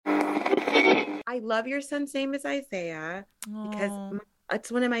I love your son's name is Isaiah because Oh, it's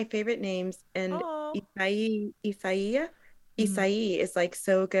one of my favorite names. And oh. Mhm. Isai is like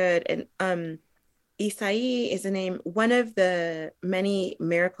so good. And Isai is a name. One of the many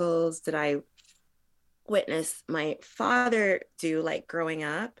miracles that I witnessed my father do like growing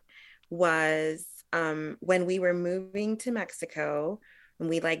up was when we were moving to Mexico, and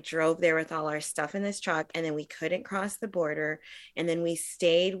we like drove there with all our stuff in this truck, and then we couldn't cross the border, and then we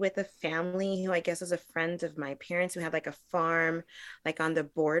stayed with a family who I guess was a friend of my parents who had like a farm like on the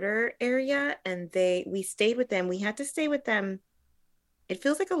border area, and they we stayed with them. We had to stay with them. It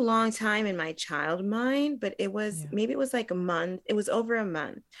feels like a long time in my child mind, but it was Yeah. maybe it was like a month. It was over a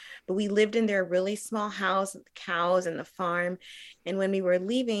month. But we lived in their really small house with the cows and the farm. And when we were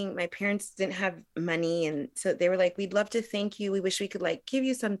leaving, my parents didn't have money. And so they were like, we'd love to thank you. We wish we could like give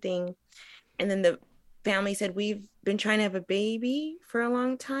you something. And then the family said, we've been trying to have a baby for a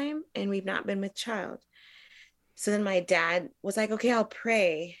long time and we've not been with child. So then my dad was like, okay, I'll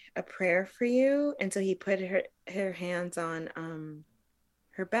pray a prayer for you. And so he put her hands on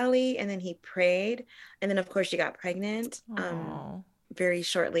her belly, and then he prayed, and then of course she got pregnant Oh. very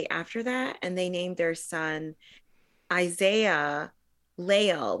shortly after that, and they named their son Isaiah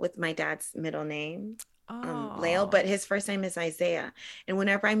Lael with my dad's middle name, Lael, Oh. but his first name is Isaiah. And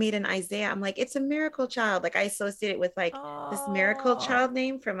whenever I meet an Isaiah, I'm like, it's a miracle child. Like I associate it with like this miracle Oh. child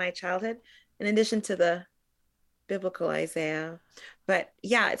name from my childhood, in addition to the biblical Isaiah. But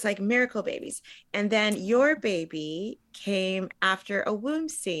yeah, it's like miracle babies. And then your baby came after a womb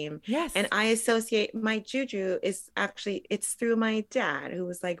seam. And Yes. I associate my juju is actually it's through my dad, who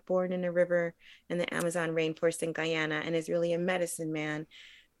was like born in a river in the Amazon rainforest in Guyana and is really a medicine man.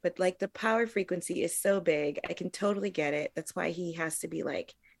 But like the power frequency is so big. I can totally get it. That's why he has to be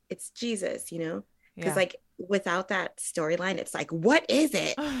like, it's Jesus, you know? Because Yeah. like without that storyline, it's like, what is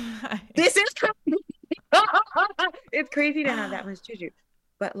it? This is it's crazy to have that much juju.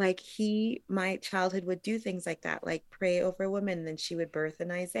 But like my childhood would do things like that, like pray over a woman, and then she would birth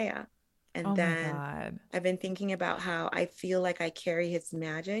an Isaiah. And Oh my then God. I've been thinking about how I feel like I carry his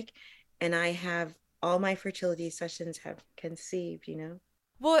magic, and I have all my fertility sessions have conceived, you know?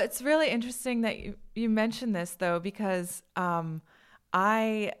 Well, it's really interesting that you mentioned this though, because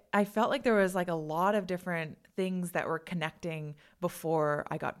I felt like there was like a lot of different things that were connecting before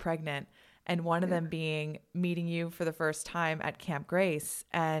I got pregnant. And one of Yeah, them being meeting you for the first time at Camp Grace.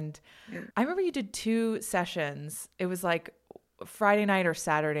 And yeah. I remember you did two sessions. It was like Friday night or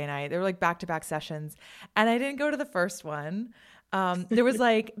Saturday night. They were like back to back sessions. And I didn't go to the first one. There was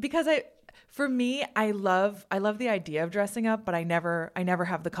like, because for me, I love the idea of dressing up, but I never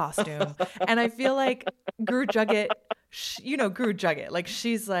have the costume. And I feel like Guru Jugget, Guru Jugget, like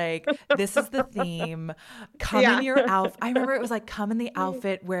she's like, this is the theme. Come in Yeah. your outfit. I remember it was like, come in the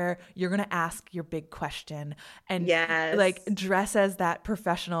outfit where you're going to ask your big question and like Yes. dress as that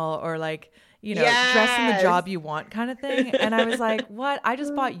professional or like, dress in the Yes. job you want kind of thing. And I was like, what? I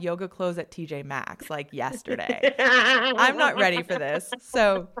just bought yoga clothes at TJ Maxx like yesterday. I'm not ready for this.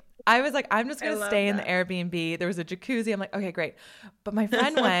 So I was like, I'm just I going to love stay in the that. Airbnb. There was a jacuzzi. I'm like, okay, great. But my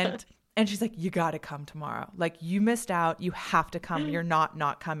friend went and she's like, you got to come tomorrow. Like, you missed out. You have to come. You're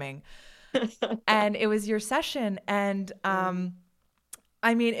not coming. And it was your session. And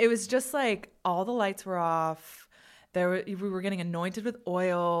I mean, it was just like all the lights were off. We were getting anointed with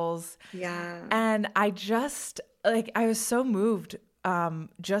oils. Yeah. And I just like I was so moved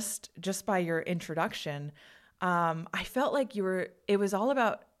just by your introduction. I felt like it was all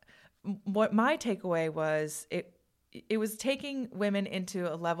about what my takeaway was. It was taking women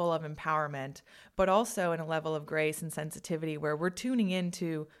into a level of empowerment, but also in a level of grace and sensitivity where we're tuning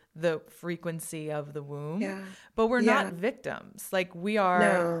into the frequency of the womb, Yeah. but we're not Yeah. victims. Like we are.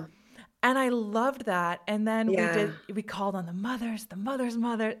 No. And I loved that. And then Yeah. we called on the mother's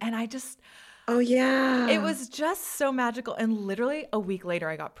mother. And Oh, it yeah. was just so magical. And literally a week later,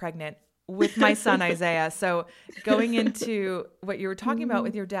 I got pregnant with my son, Isaiah. So going into what you were talking about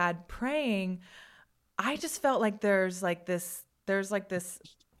with your dad praying, I just felt like there's like this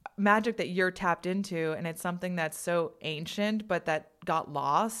magic that you're tapped into. And it's something that's so ancient, but that got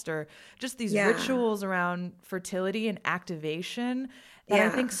lost, or just these Yeah. rituals around fertility and activation that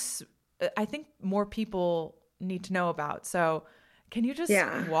Yeah. I think more people need to know about. So, can you just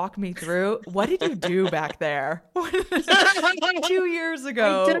Yeah. walk me through what did you do back there? I 2 years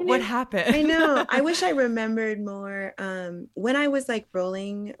ago, don't what even, I happened? know. I wish I remembered more. When I was like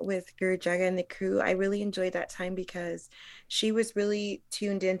rolling with Guru Jaga and the crew, I really enjoyed that time because she was really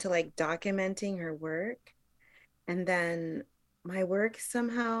tuned into like documenting her work. And then my work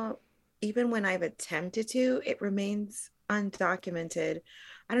somehow, even when I've attempted to, it remains undocumented.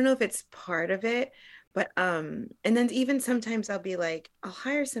 I don't know if it's part of it, but and then even sometimes I'll be like, I'll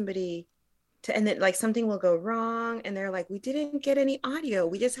hire somebody to, and then like something will go wrong and they're like, we didn't get any audio.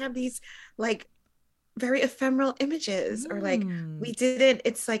 We just have these like very ephemeral images, or like Mm. we didn't,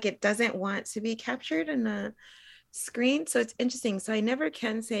 it's like it doesn't want to be captured in a screen. So it's interesting. So I never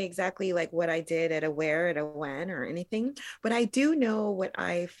can say exactly like what I did at a where, at a when, or anything, but I do know what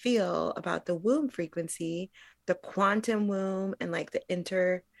I feel about the womb frequency, the quantum womb, and like the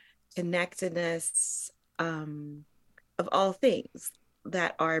interconnectedness of all things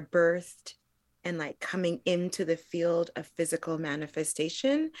that are birthed and like coming into the field of physical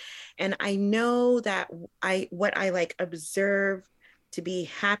manifestation. And I know that I what I like observe to be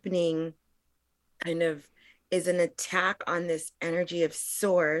happening kind of is an attack on this energy of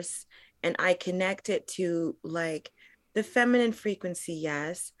source, and I connect it to like the feminine frequency,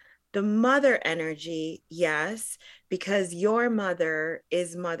 yes, the mother energy, yes, because your mother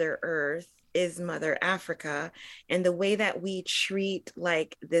is Mother Earth, is Mother Africa, and the way that we treat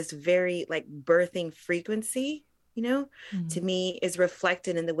like this very like birthing frequency, you know, Mm-hmm. to me is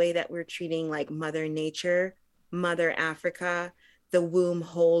reflected in the way that we're treating like Mother Nature, Mother Africa, the womb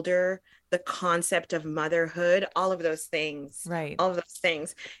holder, the concept of motherhood, all of those things, Right. all of those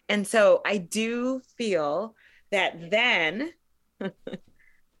things. And so I do feel that then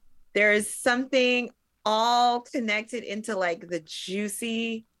there is something all connected into like the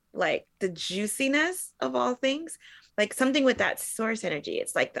juicy, like the juiciness of all things, like something with that source energy.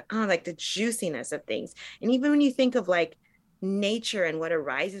 It's like the like the juiciness of things. And even when you think of like nature and what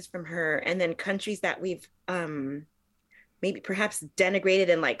arises from her, and then countries that we've maybe perhaps denigrated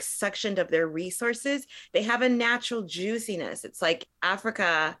and like suctioned of their resources, they have a natural juiciness. It's like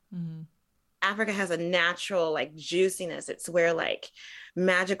Mm-hmm. Africa has a natural like juiciness. It's where like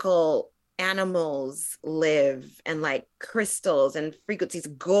magical animals live, and like crystals and frequencies,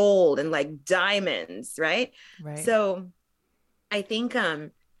 gold and like diamonds, right? Right. So I think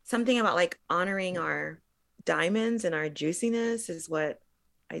something about like honoring our diamonds and our juiciness is what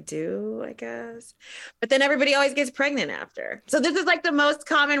I do, I guess. But then everybody always gets pregnant after. So this is like the most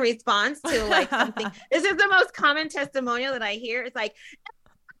common response to like something. This is the most common testimonial that I hear. It's like,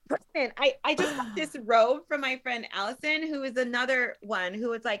 pregnant. I just got this robe from my friend Allison, who is another one who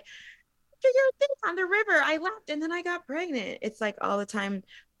was like, your thing on the river. I left and then I got pregnant. It's like all the time.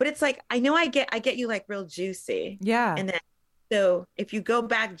 But it's like I know I get you like real juicy. Yeah. And then so if you go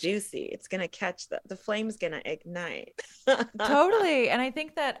back juicy, it's gonna catch the flame's gonna ignite. The Totally. And I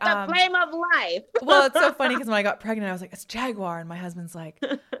think that flame of well, it's so funny life. because when I got pregnant, I was like, it's Jaguar. And my husband's like,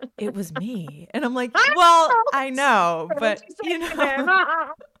 it was me. And I'm like, well, I know, but you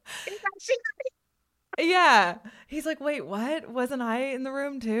know, yeah. He's like, wait, what? Wasn't I in the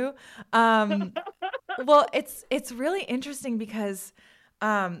room too? Um, well, it's really interesting because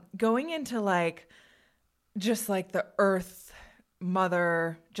going into like just like the earth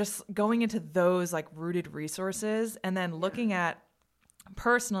mother, just going into those like rooted resources, and then looking at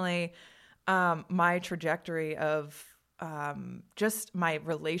personally my trajectory of just my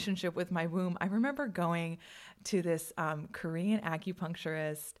relationship with my womb. I remember going to this Korean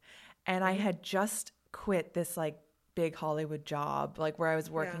acupuncturist, and I Mhm. had just quit this like big Hollywood job, like where I was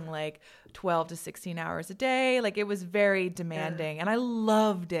Yeah. working like 12 to 16 hours a day. Like it was very Yeah. demanding and I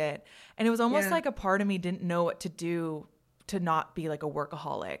loved it. And it was almost Yeah. like a part of me didn't know what to do to not be like a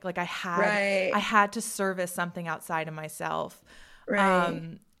workaholic. Like I Right. had to service something outside of myself.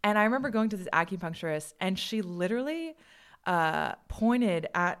 Right. And I remember going to this acupuncturist, and she literally pointed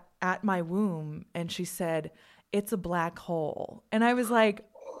at my womb, and she said, "It's a black hole." And I was like,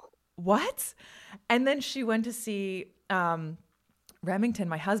 "What?" And then she went to see Remington,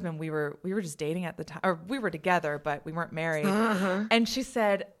 my husband. We were just dating at the time, or we were together, but we weren't married. Uh-huh. And she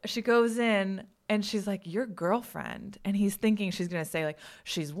said, she goes in and she's like, your girlfriend. And he's thinking she's going to say like,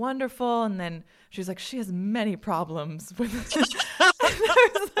 she's wonderful. And then she's like, she has many problems with and, I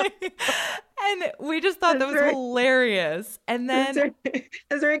was like, and we just thought That's that was very, hilarious. And that's then very,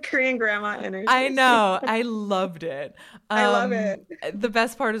 that's very Korean grandma I energy. know. I loved it. I love it. The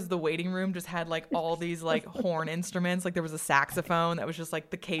best part is the waiting room just had like all these like horn instruments. Like there was a saxophone that was just like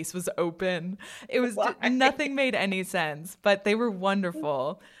the case was open. It was Why? nothing made any sense, but they were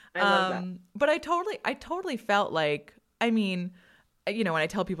wonderful. I love that. But I totally felt like, I mean, you know, when I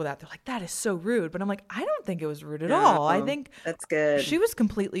tell people that, they're like, that is so rude. But I'm like, I don't think it was rude at all. I No, think that's good. she was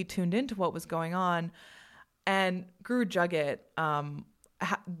completely tuned into what was going on. And Guru Juggett,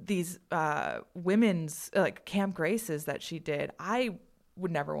 these women's like Camp Graces that she did, I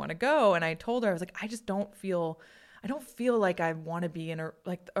would never want to go. And I told her, I was like, I just don't feel, I don't feel like I want to be in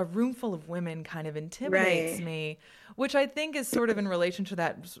a room full of women kind of intimidates Right. me, which I think is sort of in relation to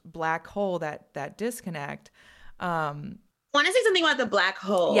that black hole, that disconnect. Um, I want to say something about the black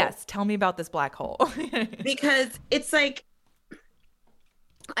hole yes, tell me about this black hole. because it's like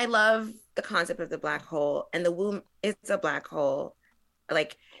I love the concept of the black hole, and the womb is a black hole.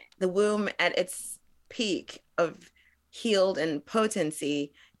 Like the womb at its peak of healed and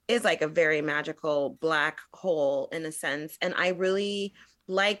potency is like a very magical black hole in a sense. And I really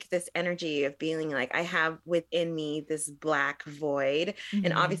like this energy of being like I have within me this black void.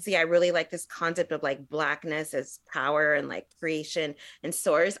 And Hmm. obviously I really like this concept of like blackness as power and like creation and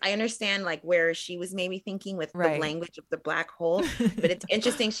source. I understand like where she was maybe thinking with the Right. language of the black hole, but it's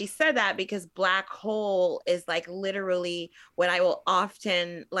interesting she said that because black hole is like literally what I will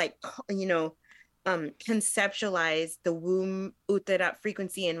often like, conceptualize the womb uttara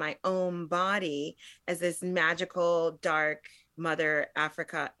frequency in my own body as this magical dark mother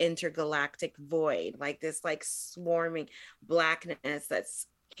Africa intergalactic void, like this like swarming blackness that's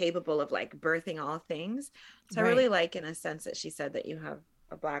capable of like birthing all things. So I Right. really like in a sense that she said that you have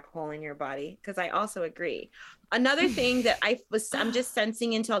a black hole in your body because I also agree. Another thing that I'm just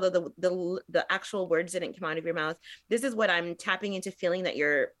sensing into, although the actual words didn't come out of your mouth, this is what I'm tapping into, feeling that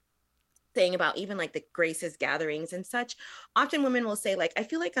you're saying about even like the graces gatherings and such. Often women will say like I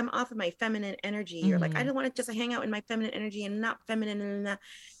feel like I'm off of my feminine energy, or like I Hmm. don't want to just hang out in my feminine energy and not feminine,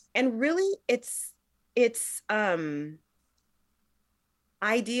 and really it's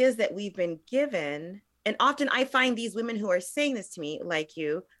ideas that we've been given. And often I find these women who are saying this to me, like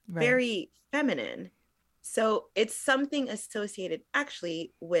you, Right. very feminine. So it's something associated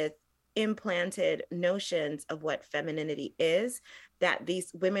actually with implanted notions of what femininity is, that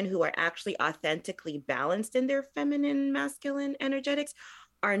these women who are actually authentically balanced in their feminine masculine energetics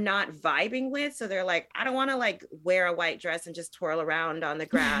are not vibing with. So they're like, I don't want to like wear a white dress and just twirl around on the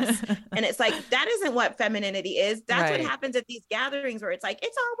grass. And it's like, that isn't what femininity is. That's what Right. happens at these gatherings where it's like,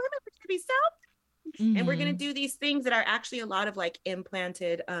 it's all women, we're going to be self, and we're going to Hmm. do these things that are actually a lot of like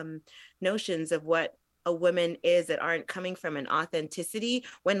implanted notions of what a woman is that aren't coming from an authenticity.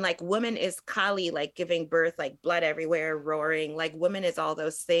 When like woman is Kali, like giving birth, like blood everywhere, roaring, like woman is all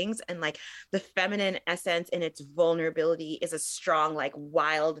those things, and like the feminine essence in its vulnerability is a strong like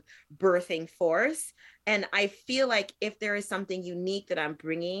wild birthing force. And I feel like if there is something unique that I'm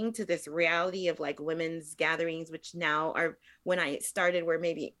bringing to this reality of like women's gatherings, which now are, when I started, were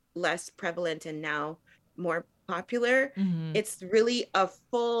maybe less prevalent and now more popular, Hmm. it's really a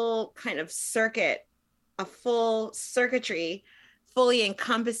full kind of circuit, a full circuitry, fully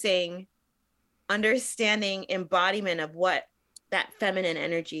encompassing understanding embodiment of what that feminine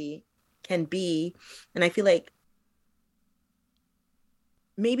energy can be. And I feel like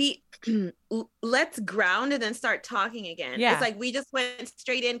maybe let's ground and then start talking again. It's Yeah. like we just went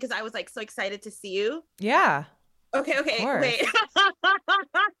straight in because I was like so excited to see you. Yeah. Okay, Of okay, wait. course.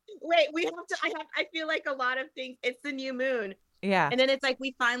 Wait, we have to, I feel like a lot of things, it's the new moon. Yeah. And then it's like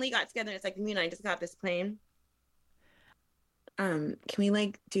we finally got together and it's like, Moon, I just got this plane. Can we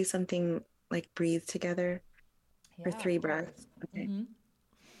like do something like breathe together for Yeah, three of course. breaths? Okay. Hmm.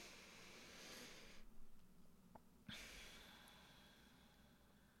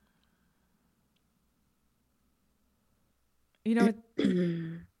 You know,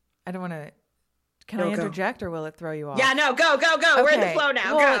 I don't want to. Can I No, go. interject or will it throw you Yeah, off? no, go, go, go. We're in the Okay. flow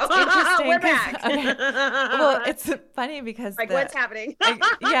now. Well, Go. it's interesting We're because back. okay. Well, it's funny because Like, what's happening?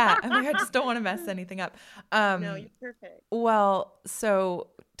 yeah, I'm like I just don't want to mess anything up. No, Um, you're perfect. well, so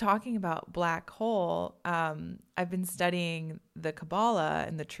talking about black hole, I've been studying the Kabbalah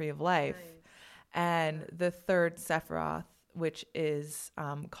and the Tree of Life, Nice. and Yeah. the third Sephiroth, which is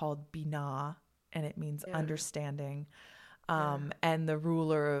called Binah, and it means Yeah. understanding. Yeah. And the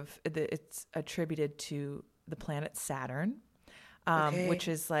ruler of it's attributed to the planet Saturn, which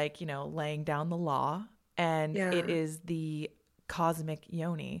Okay. is like, laying down the law. And it Yeah. is the cosmic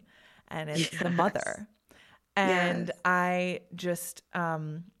yoni, and it's the Yes. mother. Yes. And I just,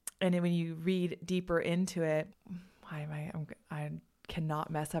 and then when you read deeper into it, why am I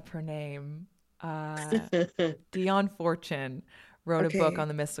cannot mess up her name. Dion Fortune wrote a book on Okay.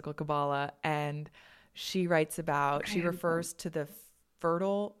 the mystical Kabbalah, and she Okay. refers to the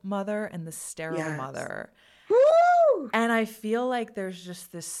fertile mother and the sterile Yes. mother. Woo! And I feel like there's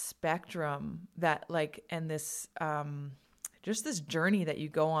just this spectrum that like, and this, just this journey that you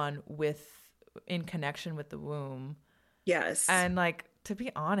go on in connection with the womb. Yes. And like, to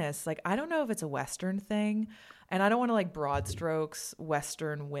be honest, like, I don't know if it's a Western thing, and I don't want to like broad strokes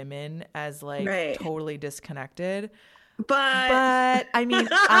Western women as like Right. totally disconnected. But But I mean,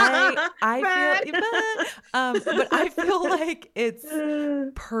 I feel but but I feel like it's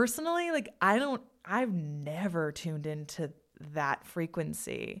personally like I've never tuned into that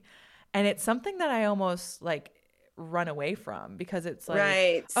frequency. And it's something that I almost like run away from because it's like,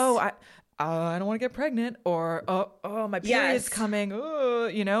 right. oh, I don't want to get pregnant, or oh, my period's Yes. coming. Oh,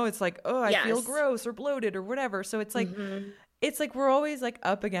 you know, it's like, oh, I feel Yes. gross or bloated or whatever. So Hmm. it's like we're always like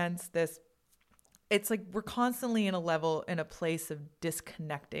up against this. It's like we're constantly in a level, in a place of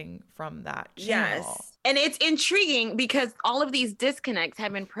disconnecting from that channel. Yes. And it's intriguing because all of these disconnects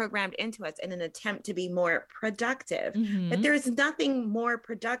have been programmed into us in an attempt to be more productive. But Mm-hmm. there is nothing more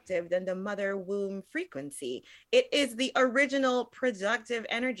productive than the mother womb frequency. It is the original productive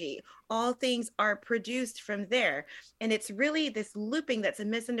energy. All things are produced from there. And it's really this looping that's a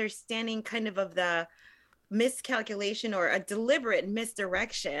misunderstanding kind of the miscalculation or a deliberate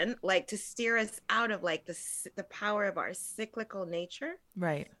misdirection, like to steer us out of like the power of our cyclical nature,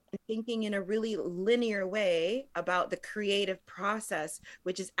 Right. thinking in a really linear way about the creative process,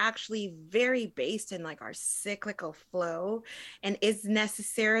 which is actually very based in like our cyclical flow and is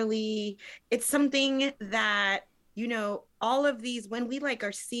necessarily, it's something that, all of these, when we like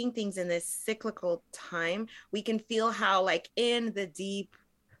are seeing things in this cyclical time, we can feel how like in the deep,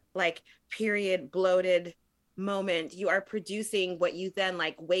 like period bloated moment, you are producing what you then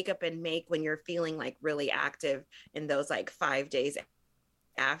like wake up and make when you're feeling like really active in those like 5 days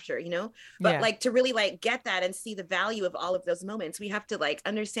after, but Yeah. like to really like get that and see the value of all of those moments, we have to like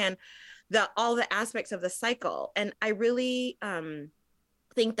understand the all the aspects of the cycle. And I really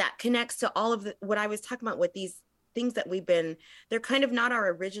think that connects to all of what I was talking about with these things that they're kind of not our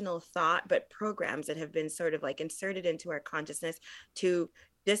original thought, but programs that have been sort of like inserted into our consciousness to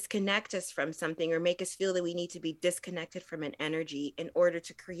disconnect us from something or make us feel that we need to be disconnected from an energy in order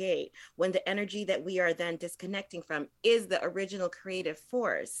to create, when the energy that we are then disconnecting from is the original creative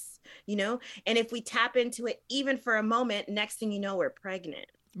force, and if we tap into it even for a moment, next thing you know, we're pregnant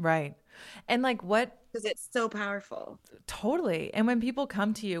Right. And like what because it's so powerful. totally. And when people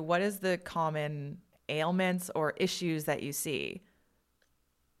come to you, what is the common ailments or issues that you see?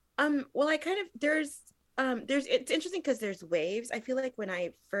 Well, I kind of there's it's interesting because there's waves. I feel like when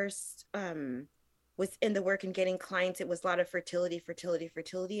I first was in the work and getting clients, it was a lot of fertility, fertility,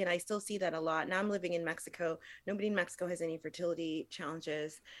 fertility. And I still see that a lot. Now I'm living in Mexico. Nobody in Mexico has any fertility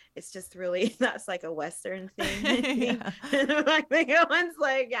challenges. It's just really that's like a Western thing, I think. Yeah. I think everyone's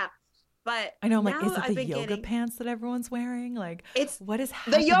like, yeah. But I know. I'm like, now is it the I've been yoga getting pants that everyone's wearing? Like, it's what is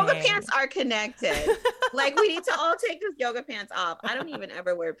the yoga happening? pants are connected. Like we need to all take those yoga pants off. I don't even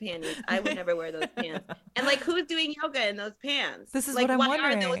ever wear panties. I would never wear those pants. And like who's doing yoga in those pants? This is what Like I'm why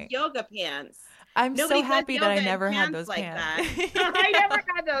are those wondering. yoga pants? I'm so Nobody does happy that I yoga in never had pants those like pants. that. I never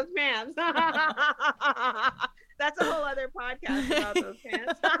had those pants. That's a whole other podcast about those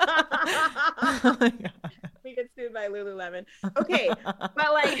pants. Oh my We get sued by Lululemon. Okay,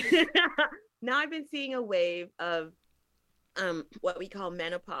 but like now I've been seeing a wave of what we call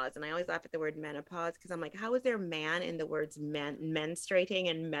menopause, and I always laugh at the word menopause because I'm like, how is there man in the words menstruating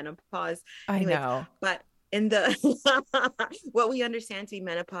and menopause? I Anyways, know. but in the what we understand to be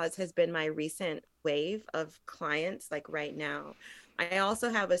menopause has been my recent wave of clients like right now. I also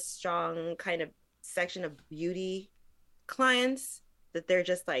have a strong kind of section of beauty clients that they're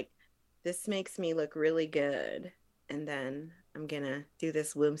just like, this makes me look really good, and then I'm gonna do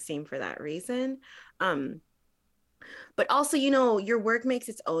this womb steam for that reason. But also, your work makes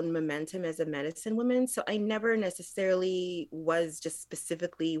its own momentum as a medicine woman. So I never necessarily was just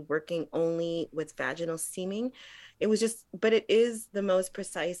specifically working only with vaginal steaming. It was just, but it is the most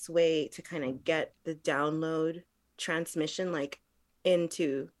precise way to kind of get the download transmission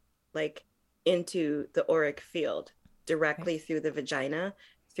into like into the auric field Right. directly through the vagina,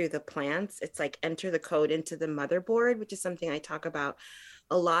 through the plants. It's like enter the code into the motherboard, which is something I talk about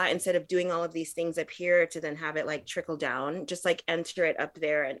a lot, instead of doing all of these things up here to then have it like trickle down, just like enter it up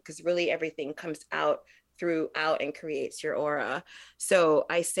there. And because really everything comes out throughout and creates your aura. So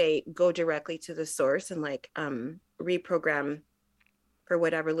I say go directly to the source and like reprogram for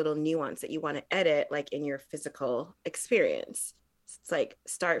whatever little nuance that you want to edit like in your physical experience. It's like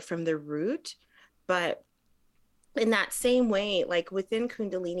start from the root. But in that same way, like within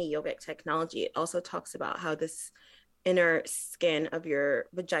Kundalini yogic technology, it also talks about how this inner skin of your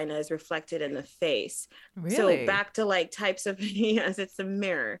vagina is reflected in the face. So Really? back to like types of yes, it's a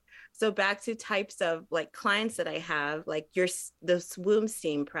mirror. So back to types of like clients that I have, like the womb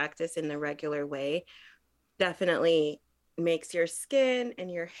steam practice in the regular way definitely makes your skin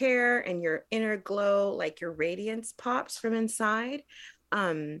and your hair and your inner glow, like your radiance pops from inside.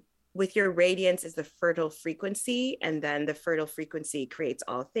 with your radiance is the fertile frequency, and then the fertile frequency creates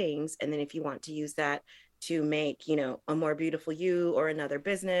all things. And then if you want to use that to make, you know, a more beautiful you or another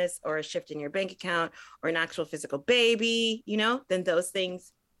business or a shift in your bank account or an actual physical baby, you know, then those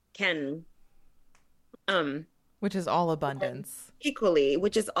things can um Which is all abundance. equally,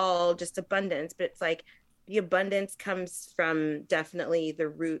 which is all just abundance. But it's like the abundance comes from definitely the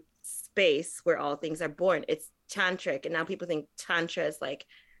root space where all things are born. It's tantric. And now people think tantra is like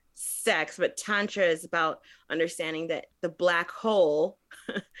sex, but tantra is about understanding that the black hole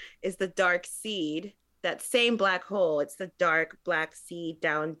is the dark seed. That same black hole, it's the dark black seed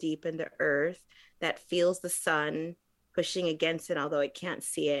down deep in the earth that feels the sun pushing against it, although it can't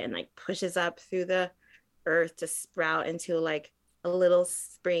see it, and like pushes up through the earth to sprout into like a little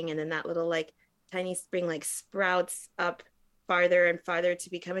spring, and then that little like tiny spring like sprouts up farther and farther to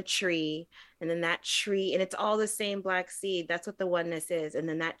become a tree, and then that tree, and it's all the same black seed. That's what the oneness is. And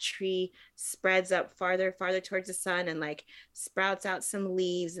then that tree spreads up farther towards the sun and like sprouts out some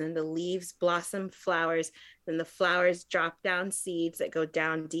leaves, and then the leaves blossom flowers, then the flowers drop down seeds that go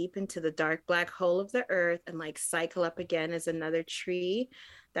down deep into the dark black hole of the earth and like cycle up again as another tree.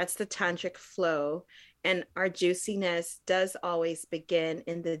 That's the tantric flow. And our juiciness does always begin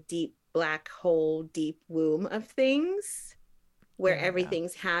in the deep black hole, deep womb of things where Oh yeah.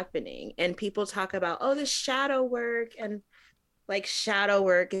 everything's happening. And people talk about, oh, the shadow work. And like shadow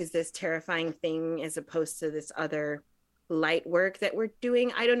work is this terrifying thing as opposed to this other light work that we're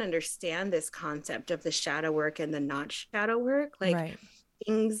doing. I don't understand this concept of the shadow work and the not shadow work. Like Right.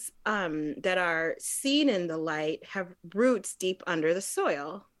 things that are seen in the light have roots deep under the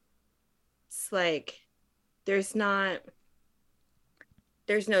soil. It's like there's not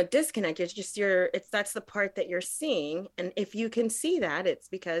there's no disconnect. It's just it's that's the part that you're seeing. And if you can see that, it's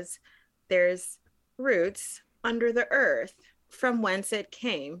because there's roots under the earth from whence it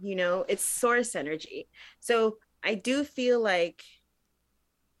came, you know, it's source energy. So I do feel like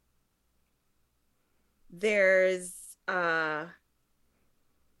there's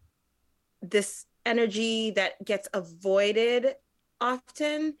this energy that gets avoided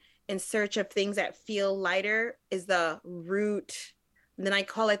often in search of things that feel lighter is the root. And then I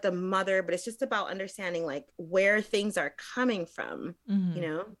call it the mother, but it's just about understanding like where things are coming from, you Mm-hmm.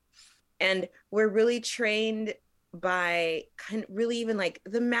 know? And we're really trained by kind of really even like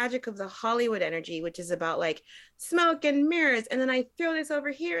the magic of the Hollywood energy, which is about like smoke and mirrors. And then I throw this over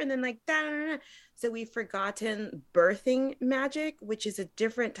here and then like that. So we've forgotten birthing magic, which is a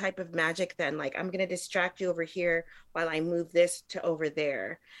different type of magic than like, I'm going to distract you over here while I move this to over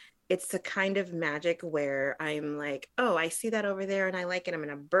there. It's the kind of magic where I'm like, oh, I see that over there and I like it. I'm going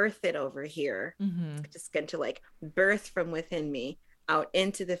to birth it over here. Mm-hmm. It's just going to like birth from within me out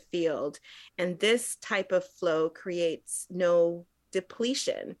into the field. And this type of flow creates no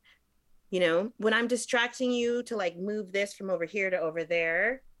depletion. You know, when I'm distracting you to like move this from over here to over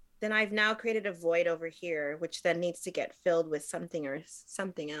there, then I've now created a void over here, which then needs to get filled with something or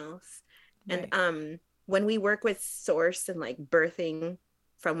something else. And Right. when we work with source and like birthing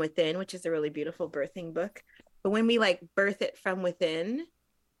from within, which is a really beautiful birthing book, but when we like birth it from within,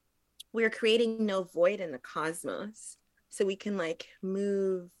 we're creating no void in the cosmos. So we can like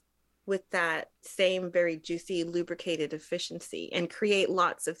move with that same very juicy, lubricated efficiency and create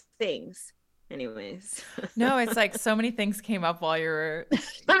lots of things. Anyways. No, it's like so many things came up while you were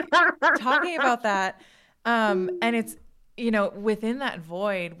talking about that. And it's, you know, within that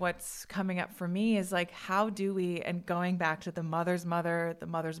void, what's coming up for me is like, how do we, and going back to the mother's mother, the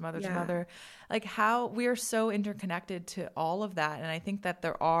mother's mother's Yeah. mother, like how we are so interconnected to all of that. And I think that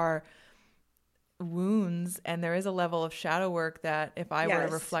there are wounds and there is a level of shadow work that if I were to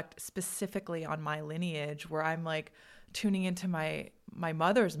Yes. reflect specifically on my lineage, where I'm like tuning into my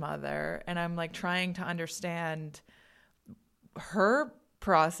mother's mother and I'm like trying to understand her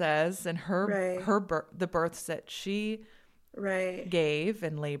process and Right. the births that she Right. gave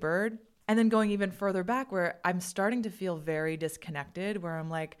and labored, and then going even further back where I'm starting to feel very disconnected, where I'm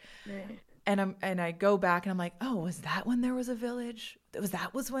like, Right. and I go back and I'm like, oh, was that when there was a village?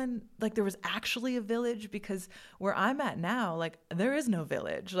 Was when like there was actually a village? Because where I'm at now, like there is no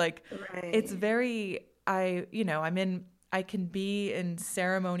village. Like it's Right. very, I can be in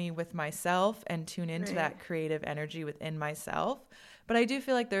ceremony with myself and tune into Right. that creative energy within myself. But I do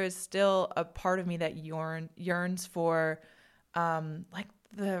feel like there is still a part of me that yearns for like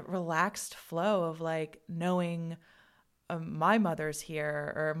the relaxed flow of like knowing my mother's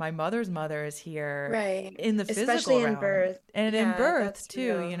here or my mother's mother is here Right. in the physical Especially in realm birth. and in Yeah, birth that's too,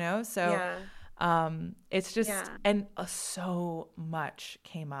 you real. know? So Yeah. it's just, Yeah. and so much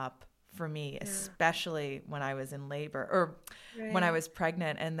came up for me, Yeah. especially when I was in labor or when I Right. was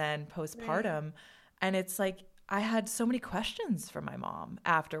pregnant and then Right. postpartum. And it's like, I had so many questions for my mom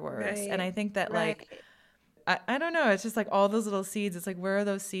afterwards. And Right. I think that, like, Right. I don't know, it's just like all those little seeds. It's like, where are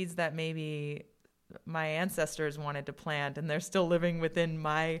those seeds that maybe my ancestors wanted to plant and they're still living within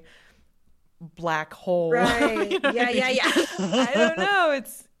my black hole? Right. You know what I Yeah, yeah, mean? I don't yeah. know.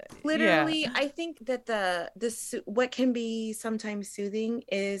 It's, yeah. Literally, I think that what can be sometimes soothing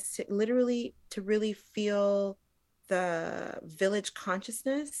is literally to really feel the village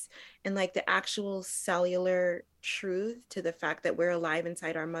consciousness and like the actual cellular truth to the fact that we're alive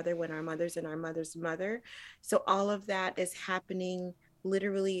inside our mother when our mother's in our mother's mother. So all of that is happening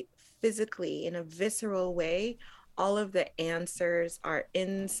literally physically in a visceral way. All of the answers are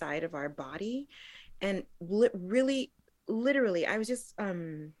inside of our body. And really, literally, I was just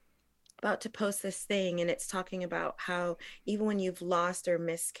about to post this thing, and it's talking about how even when you've lost or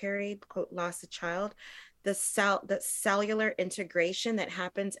miscarried, quote, lost a child, the cellular integration that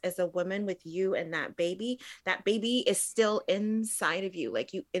happens as a woman with you and that baby is still inside of you.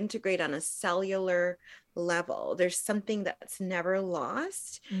 Like you integrate on a cellular level. There's something that's never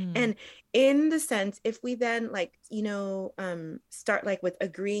lost. Mm. And in the sense, if we then like, start like with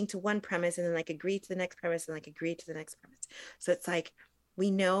agreeing to one premise and then like agree to the next premise and like agree to the next premise. So it's like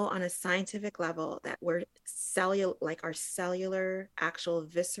we know on a scientific level that we're cellular, like our cellular, actual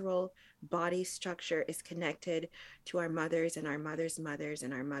visceral body structure is connected to our mothers and our mothers' mothers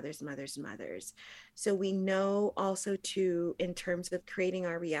and our mothers' mothers' mothers. So we know also too, in terms of creating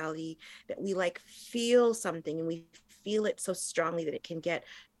our reality, that we like feel something and we feel it so strongly that it can get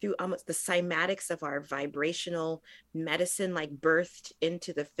through almost the cymatics of our vibrational medicine, like birthed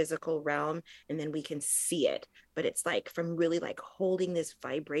into the physical realm, and then we can see it. But it's like from really like holding this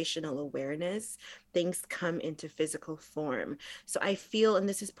vibrational awareness, things come into physical form. So I feel, and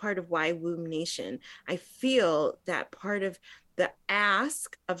this is part of why Womb Nation, I feel that part of the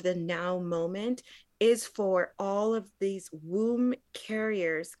ask of the now moment is for all of these womb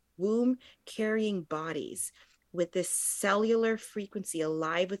carriers, womb carrying bodies with this cellular frequency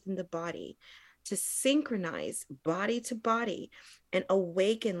alive within the body to synchronize body to body and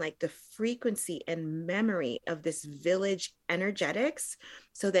awaken like the frequency and memory of this village energetics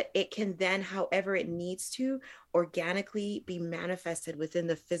so that it can then, however it needs to, organically be manifested within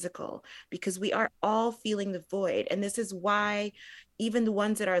the physical, because we are all feeling the void. And this is why even the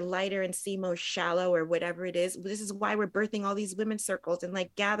ones that are lighter and seem more shallow or whatever it is, this is why we're birthing all these women's circles and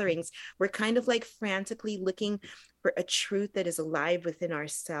like gatherings. We're kind of like frantically looking for a truth that is alive within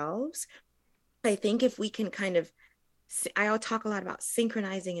ourselves. I think if we can kind of, I'll talk a lot about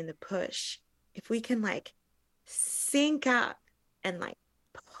synchronizing in the push. If we can like sync up and like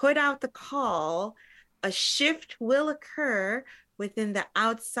put out the call, a shift will occur within the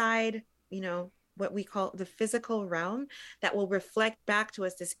outside, what we call the physical realm, that will reflect back to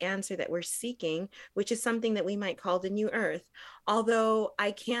us this answer that we're seeking, which is something that we might call the new earth. Although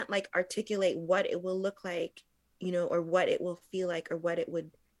I can't like articulate what it will look like, or what it will feel like or what it would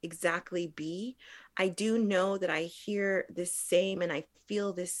exactly be. I do know that I hear this same and I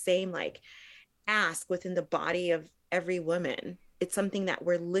feel this same like ask within the body of every woman. It's something that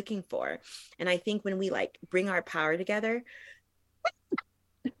we're looking for. And I think when we like bring our power together,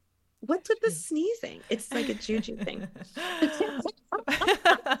 what's with the sneezing? It's like a juju thing.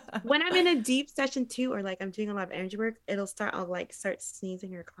 When I'm in a deep session too, or like I'm doing a lot of energy work, I'll like start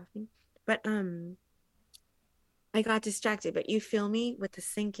sneezing or coughing. But I got distracted, but you feel me with the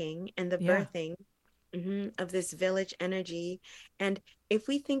sinking and the Yeah. birthing of this village energy. And if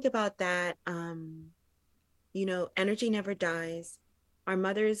we think about that, energy never dies. Our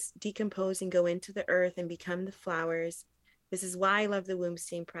mothers decompose and go into the earth and become the flowers. This is why I love the womb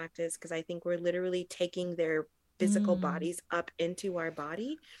steam practice, because I think we're literally taking their physical Mm. bodies up into our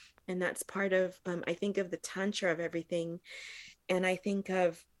body. And that's part of, I think of the tantra of everything. And I think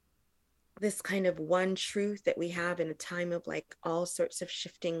of this kind of one truth that we have in a time of like all sorts of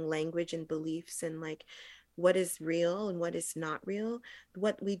shifting language and beliefs and like what is real and what is not real.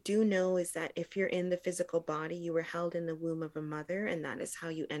 What we do know is that if you're in the physical body, you were held in the womb of a mother, and that is how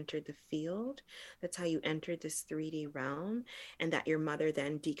you entered the field. That's how you entered this 3D realm, and that your mother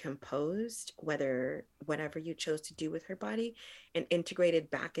then decomposed, whatever you chose to do with her body, and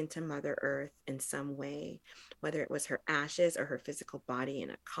integrated back into Mother Earth in some way, whether it was her ashes or her physical body in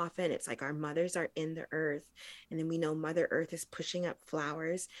a coffin. It's like our mothers are in the earth. And then we know Mother Earth is pushing up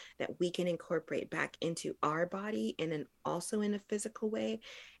flowers that we can incorporate back into our body and then also in a physical way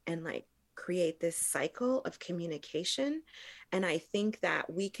and like create this cycle of communication. And I think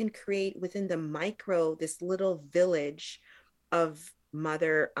that we can create within the micro this little village of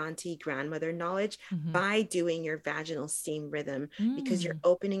mother, auntie, grandmother knowledge Mm-hmm. by doing your vaginal steam rhythm, because you're Mm.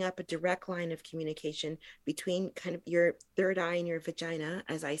 opening up a direct line of communication between kind of your third eye and your vagina,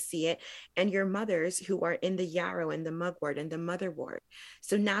 as I see it, and your mothers who are in the yarrow and the mugwort and the motherwort.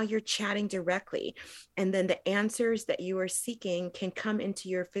 So now you're chatting directly. And then the answers that you are seeking can come into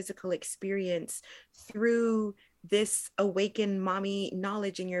your physical experience through this awakened mommy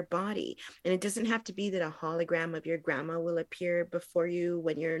knowledge in your body. And it doesn't have to be that a hologram of your grandma will appear before you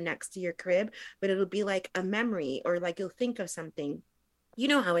when you're next to your crib, but it'll be like a memory, or like you'll think of something. You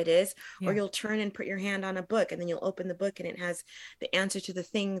know how it is. Or Yeah. you'll turn and put your hand on a book, and then you'll open the book and it has the answer to the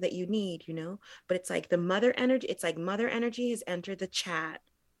thing that you need, you know? But it's like the mother energy, it's like mother energy has entered the chat.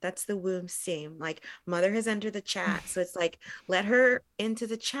 That's the womb steam. Like mother has entered the chat. So it's like let her into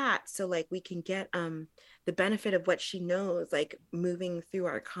the chat so like we can get the benefit of what she knows, like moving through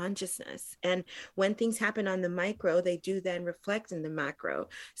our consciousness. And when things happen on the micro, they do then reflect in the macro.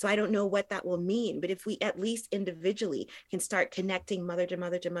 So I don't know what that will mean, but if we at least individually can start connecting mother to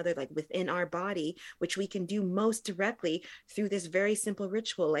mother to mother, like within our body, which we can do most directly through this very simple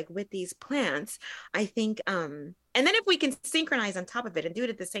ritual, like with these plants, I think, and then if we can synchronize on top of it and do it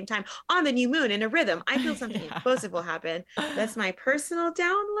at the same time on the new moon in a rhythm, I feel something Yeah. explosive will happen. That's my personal I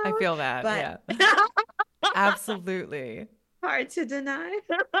download, feel that. but Yeah. Absolutely. hard to deny.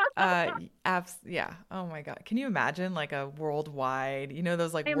 Yeah. Oh my God. Can you imagine like a worldwide,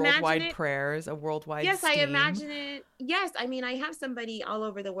 those like I imagine worldwide it. prayers, a worldwide Yes, I steam? imagine it. Yes, I mean, I have somebody all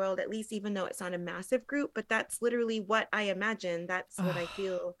over the world, at least, even though it's not a massive group, but that's literally what I imagine. That's what I Oh,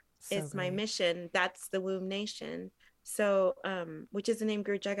 feel so is my great. mission. That's the womb nation. So, which is the name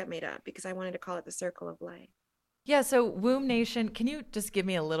Guru Jagat made up because I wanted to call it the circle of life. Yeah. So, Womb Nation, can you just give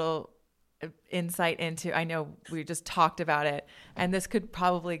me a little insight into? I know we just talked about it, and this could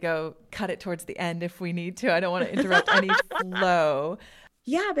probably go cut it towards the end if we need to. I don't want to interrupt any flow.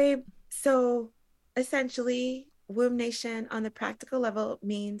 Yeah, babe. So essentially, womb nation on the practical level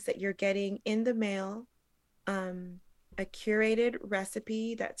means that you're getting in the mail um, a curated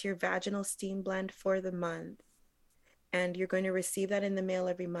recipe that's your vaginal steam blend for the month. And you're going to receive that in the mail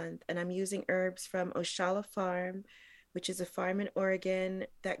every month. And I'm using herbs from Oshala Farm, which is a farm in Oregon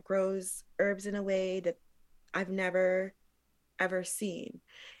that grows herbs in a way that I've never ever seen.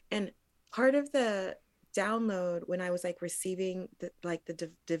 And part of the download when I was like receiving the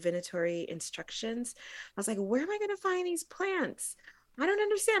divinatory instructions, I was like, where am I going to find these plants? I don't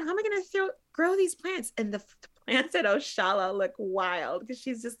understand. How am I going to grow these plants? And the plants at Oshala look wild because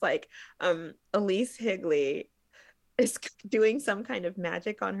she's just like Elise Higley is doing some kind of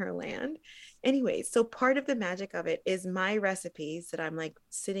magic on her land. Anyway, so part of the magic of it is my recipes that I'm like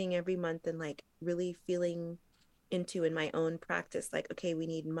sitting every month and like really feeling into in my own practice. Like, okay, we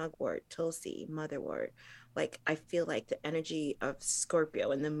need mugwort, tulsi, motherwort. Like, I feel like the energy of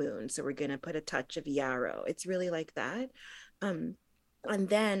Scorpio and the moon. So we're going to put a touch of yarrow. It's really like that. Um, and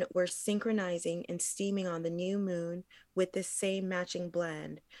then we're synchronizing and steaming on the new moon with the same matching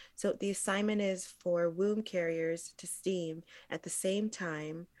blend. So the assignment is for womb carriers to steam at the same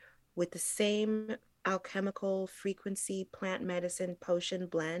time with the same alchemical frequency plant medicine potion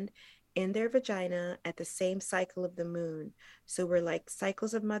blend in their vagina at the same cycle of the moon. So we're like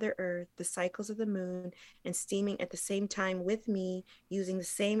cycles of Mother Earth, the cycles of the moon, and steaming at the same time with me using the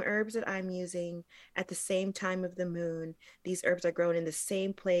same herbs that I'm using at the same time of the moon. These herbs are grown in the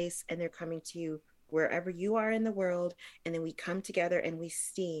same place and they're coming to you wherever you are in the world, and then we come together and we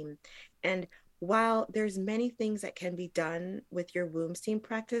steam. And while there's many things that can be done with your womb steam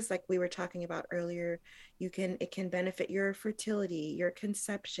practice, like we were talking about earlier, it can benefit your fertility, your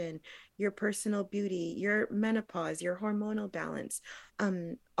conception, your personal beauty, your menopause, your hormonal balance,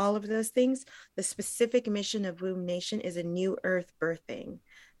 all of those things. The specific mission of Womb Nation is a new earth birthing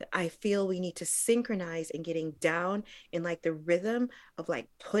that I feel we need to synchronize in getting down in like the rhythm of like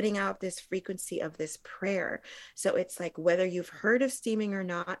putting out this frequency of this prayer. So it's like whether you've heard of steaming or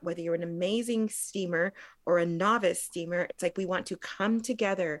not, whether you're an amazing steamer or a novice steamer, it's like we want to come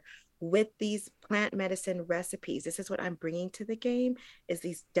together with these plant medicine recipes. This is what I'm bringing to the game, is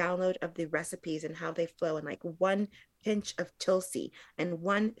these download of the recipes and how they flow, and like one pinch of tulsi and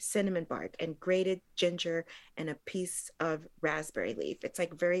one cinnamon bark and grated ginger and a piece of raspberry leaf. It's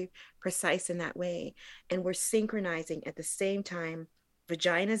like very precise in that way. And we're synchronizing at the same time,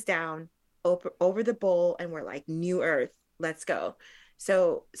 vaginas down, over the bowl, and we're like, new earth, let's go.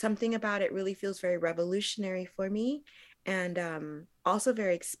 So something about it really feels very revolutionary for me, and also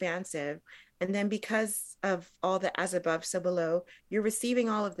very expansive. And then because of all the as above, so below, you're receiving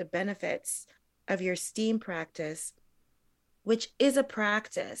all of the benefits of your STEAM practice, which is a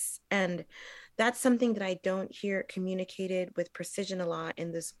practice. And that's something that I don't hear communicated with precision a lot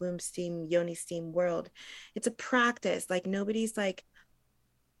in this womb steam, yoni steam world. It's a practice. Like nobody's like,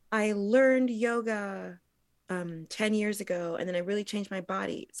 I learned yoga 10 years ago and then I really changed my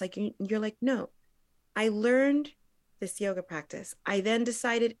body. It's like you're like, no, I learned this yoga practice. I then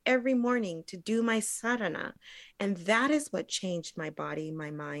decided every morning to do my sadhana. And that is what changed my body,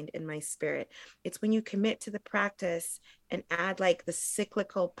 my mind, and my spirit. It's when you commit to the practice and add like the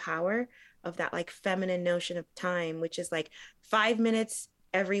cyclical power of that like feminine notion of time, which is like 5 minutes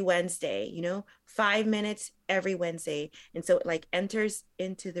every Wednesday, 5 minutes every Wednesday. And so it like enters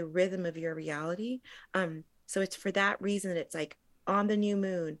into the rhythm of your reality. So it's for that reason that it's like on the new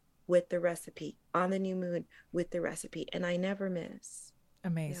moon, with the recipe, on the new moon with the recipe, and I never miss. Yeah.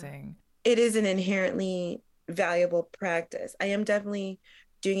 Amazing. It is an inherently valuable practice. I am definitely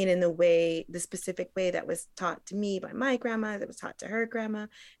doing it in the specific way that was taught to me by my grandma, that was taught to her grandma,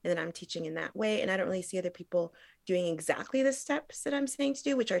 and then I'm teaching in that way. And I don't really see other people doing exactly the steps that I'm saying to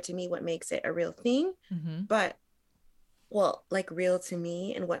do, which are to me what makes it a real thing. Mm-hmm. But well, like real to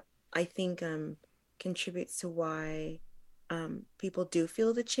me and what I think contributes to why people do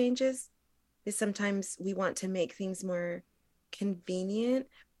feel the changes is sometimes we want to make things more convenient,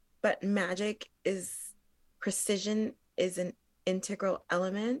 but magic is precision is an integral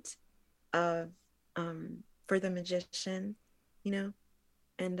element of for the magician, you know,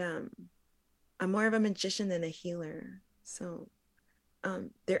 and I'm more of a magician than a healer. So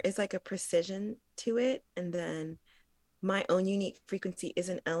there is like a precision to it, and then my own unique frequency is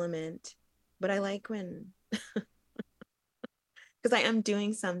an element, but I like when because I am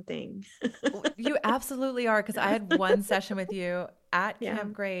doing something. You absolutely are, because I had one session with you at Yeah.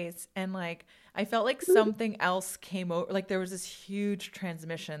 Camp Grace, and like I felt like something else came over. Like there was this huge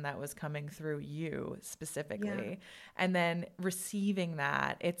transmission that was coming through you Yeah. specifically, and then receiving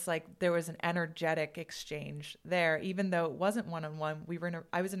that, it's like there was an energetic exchange there, even though it wasn't one on one.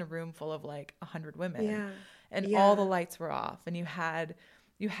 I was in a room full of like 100 women, Yeah. and all the Yeah. lights were off, and you had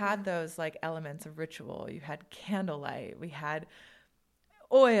Yeah. those like elements of ritual. You had candlelight. We had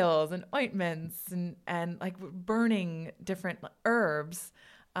oils and ointments and like burning different herbs.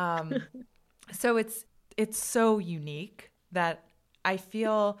 Um, so it's so unique that I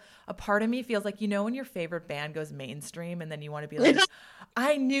feel a part of me feels like, when your favorite band goes mainstream and then you want to be like,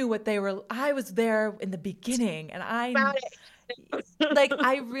 I knew what they were. I was there in the beginning, and About it.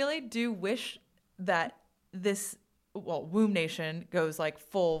 I really do wish that this, well, Womb Nation goes like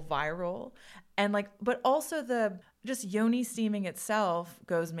full viral, and like, but also the just yoni steaming itself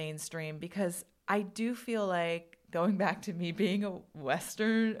goes mainstream, because I do feel like, going back to me being a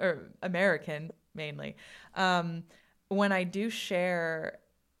Western or American mainly, when I do share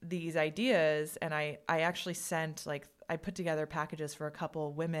these ideas, and I actually sent, like, I put together packages for a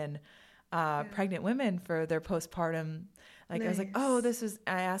couple women, Yeah. pregnant women, for their postpartum. Like I was like, oh, Nice.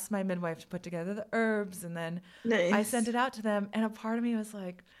 I asked my midwife to put together the herbs, and then I sent Nice. it out to them. And a part of me was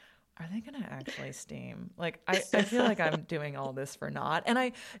like, are they going to actually steam? Like, I feel like I'm doing all this for naught.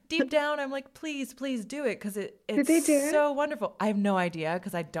 And deep down, I'm like, please, please do it. Cause Did it's they do it? so wonderful. I have no idea,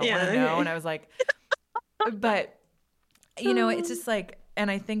 cause I don't want Yeah. to know. And Okay. I was like, but it's Um, just like,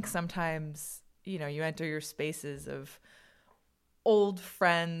 and I think sometimes, you enter your spaces of old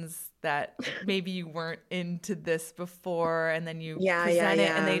friends that maybe you weren't into this before, and then you yeah. Yeah. present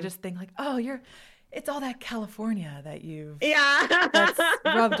it and they Yeah. just think like, oh, it's all that California that that's Yeah.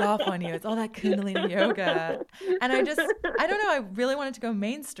 rubbed off on you. It's all that Kundalini yoga. And I don't know, I really wanted to go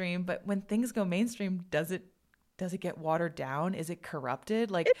mainstream, but when things go mainstream, does it get watered down? Is it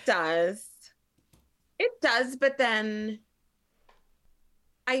corrupted? Like, It does. It does. But then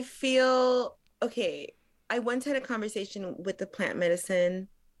I feel okay. I once had a conversation with the plant medicine,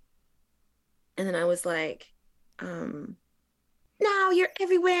 and then I was like, um, no, you're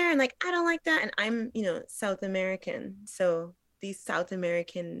everywhere. And like, I don't like that. And I'm, South American. So these South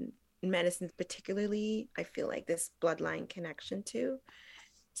American medicines, particularly, I feel like this bloodline connection to.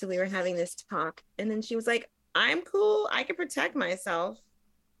 So we were having this talk, and then she was like, I'm cool. I can protect myself.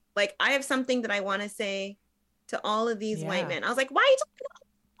 Like, I have something that I want to say to all of these white yeah. men. I was like, why are you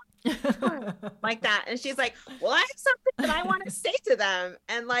like that? And she's like, well, I have something that I want to say to them,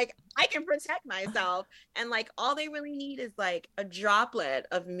 and like I can protect myself, and like all they really need is like a droplet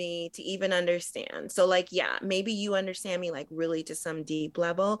of me to even understand. So like, yeah, maybe you understand me like really to some deep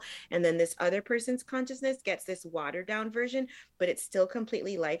level, and then this other person's consciousness gets this watered down version, but it's still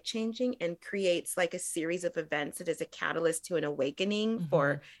completely life changing and creates like a series of events that is a catalyst to an awakening Hmm.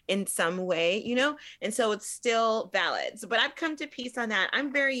 for in some way. And so it's still valid. So, but I've come to peace on that.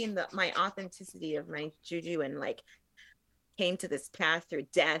 I'm very in my authenticity of my juju and like came to this path through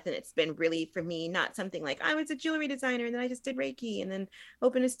death, and it's been really for me not something like I was a jewelry designer and then I just did Reiki and then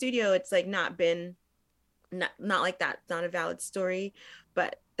opened a studio. It's like not been not like that, not a valid story,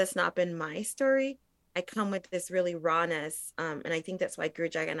 but that's not been my story. I come with this really rawness, and I think that's why Guru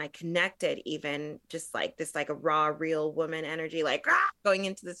Jaga and I connected, even just like this, like a raw, real woman energy, like going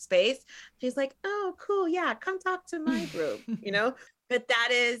into the space. She's like, "Oh, cool, yeah, come talk to my group," you know. But that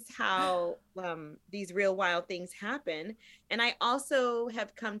is how these real wild things happen. And I also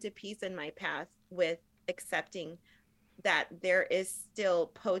have come to peace in my path with accepting that there is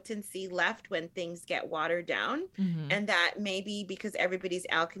still potency left when things get watered down, Hmm. and that maybe because everybody's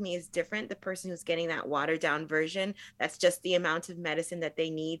alchemy is different, the person who's getting that watered down version, that's just the amount of medicine that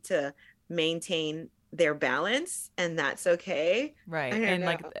they need to maintain their balance, and that's okay. I Right. don't And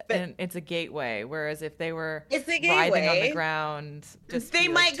know, like, but and it's a gateway. Whereas if they were it's a writhing on the gateway. ground, just They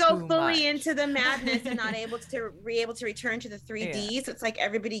be like might go too fully much. into the madness and not able to return to the Yeah. 3Ds. It's like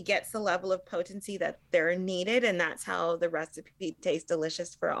everybody gets the level of potency that they're needed, and that's how the recipe tastes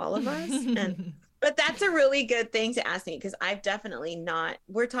delicious for all of us. And but that's a really good thing to ask me, because I've definitely not,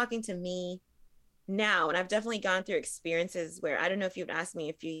 we're talking to me now, and I've definitely gone through experiences where I don't know if you'd asked me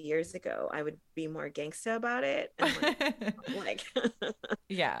a few years ago, I would be more gangsta about it and like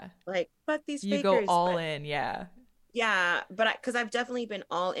Yeah. like fuck these You go fakers. all But in. Yeah. yeah, but because I've definitely been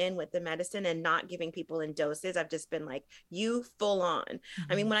all in with the medicine and not giving people in doses. I've just been like, you full on.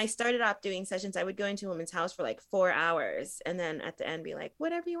 I mean, Hmm. when I started off doing sessions, I would go into a woman's house for like 4 hours and then at the end be like,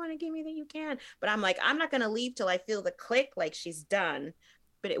 whatever you want to give me that you can. But I'm like, I'm not going to leave till I feel the click, like she's done.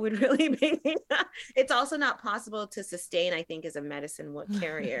 But it would really be, it's also not possible to sustain, I think, as a medicine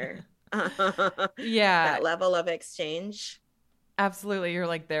carrier. Yeah. That level of exchange. Absolutely. You're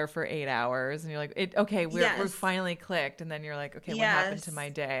like there for 8 hours and you're like, it okay, we're Yes. finally clicked. And then you're like, okay, what happened to Yes. my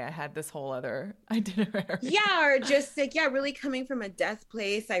day? I had this whole other itinerary. Yeah, or just like, yeah, really coming from a death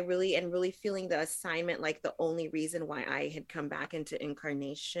place. I really, and really feeling the assignment, like the only reason why I had come back into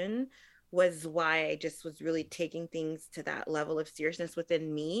incarnation was why I just was really taking things to that level of seriousness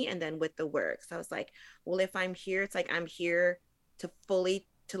within me and then with the work. So I was like, well, if I'm here, it's like I'm here to fully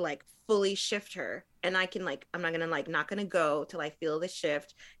shift her. And I can like, I'm not gonna like not gonna go till I feel the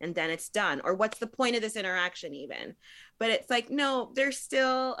shift and then it's done. Or what's the point of this interaction even? But it's like, no, there's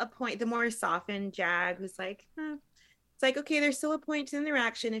still a point. The more softened Jag, who's like, it's like, okay, there's still a point to the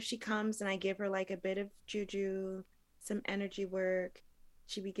interaction. If she comes and I give her like a bit of juju, some energy work,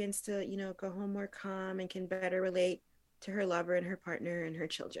 she begins to, go home more calm and can better relate to her lover and her partner and her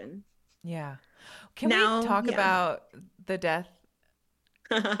children. Yeah. Can we Now, talk yeah. about the death?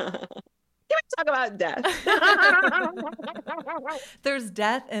 Can we talk about death? There's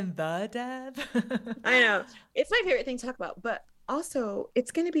death and the death. I know. It's my favorite thing to talk about, but also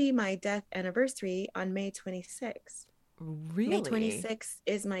it's going to be my death anniversary on May 26th. May Really? 26th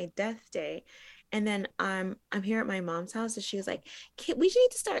is my death day. And then I'm here at my mom's house, and she was like, we should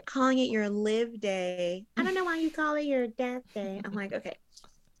need to start calling it your live day. I don't know why you call it your death day. I'm like, okay.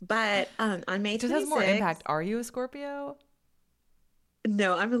 But on May Just has more 26th, impact. Are you a Scorpio?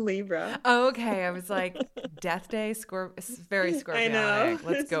 no, I'm a Libra. Oh, okay. I was like, Death Day, very I know. scorpionic.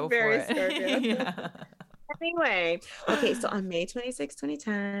 Let's It's go for very it. Scorpio. Yeah. Anyway, okay, so on May 26,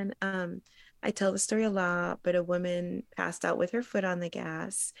 2010, I tell the story a lot, but a woman passed out with her foot on the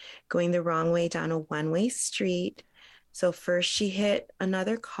gas, going the wrong way down a one-way street. So first she hit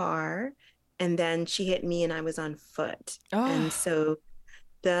another car, and then she hit me, and I was on foot. And Oh, so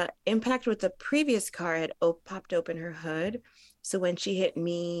the impact with the previous car had popped open her hood. So when she hit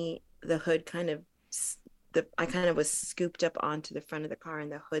me, the hood kind of I kind of was scooped up onto the front of the car,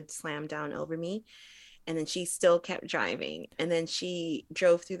 and the hood slammed down over me. And then she still kept driving. And then she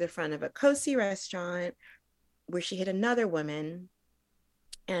drove through the front of a Cosi restaurant where she hit another woman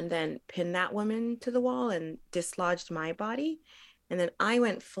and then pinned that woman to the wall and dislodged my body. And then I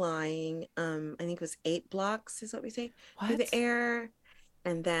went flying, I think it was 8 blocks, is what we say, through the what? air.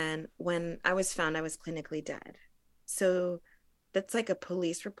 And then when I was found, I was clinically dead. So that's like a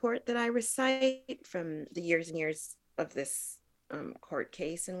police report that I recite from the years and years of this court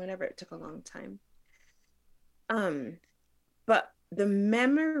case and whatever. It took a long time. Um, But the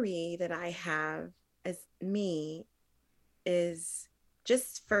memory that I have as me is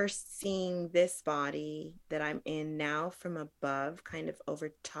just first seeing this body that I'm in now from above, kind of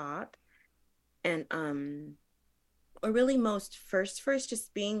over top. And or really most first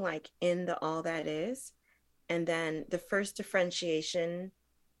just being like in the all that is. And then the first differentiation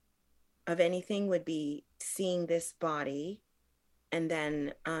of anything would be seeing this body and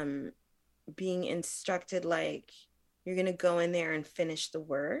then being instructed like you're gonna go in there and finish the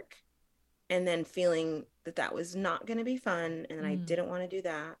work. and then feeling that that was not going to be fun and I Mm. didn't want to do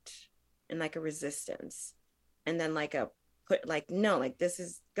that, and like a resistance, and then like a put like no, like this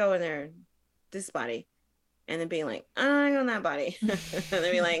is go in there, this body, and then being like I'm on that body and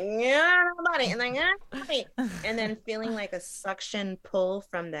then be like yeah body and then yeah body, and then feeling like a suction pull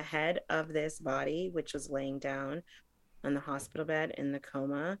from the head of this body which was laying down on the hospital bed in the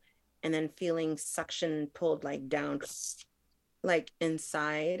coma, and then feeling suction pulled like down like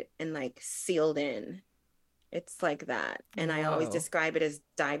inside and like sealed in. It's like that. And I always Whoa. describe it as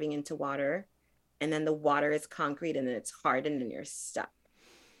diving into water, and then the water is concrete and then it's hardened and you're stuck.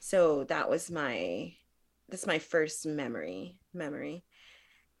 So that's my first memory.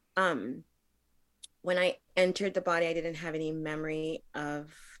 Um when I entered the body, I didn't have any memory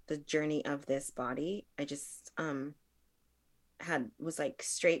of the journey of this body. I just had was like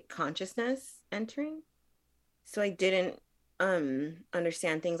straight consciousness entering. So I didn't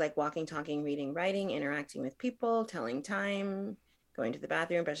understand things like walking, talking, reading, writing, interacting with people, telling time, going to the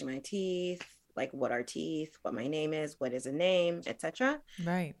bathroom, brushing my teeth, like what are teeth, what my name is, what is a name, etc.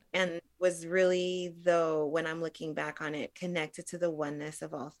 Right. And was really, though, when I'm looking back on it, connected to the oneness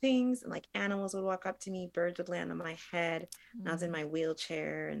of all things. And like animals would walk up to me, birds would land on my head, and I was in Mm. my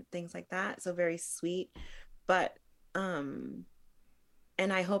wheelchair and things like that. So very sweet. But um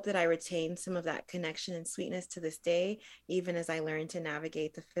and I hope that I retain some of that connection and sweetness to this day, even as I learn to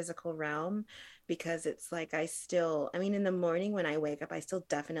navigate the physical realm, because it's like I mean, in the morning when I wake up, I still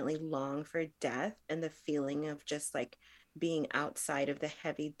definitely long for death and the feeling of just like being outside of the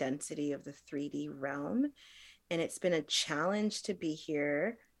heavy density of the 3D realm. And it's been a challenge to be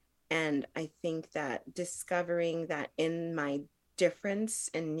here. And I think that discovering that in my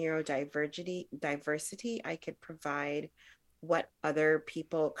difference and neurodiversity diversity, I could provide what other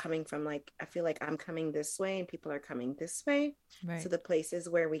people coming from, like I feel like I'm coming this way and people are coming this way. So Right. the places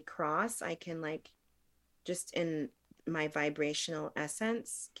where we cross, I can like just in my vibrational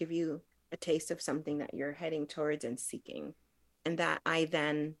essence give you a taste of something that you're heading towards and seeking, and that I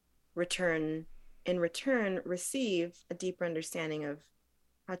then return in return receive a deeper understanding of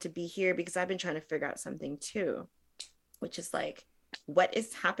how to be here, because I've been trying to figure out something too, which is like what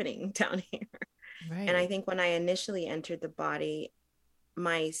is happening down here. And I Right. think when I initially entered the body,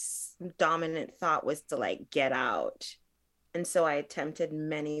 my dominant thought was to like get out, and so I attempted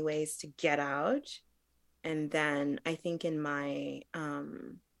many ways to get out. And then I think in my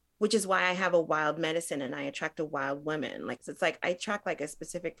which is why I have a wild medicine and I attract a wild woman, like it's like I attract like a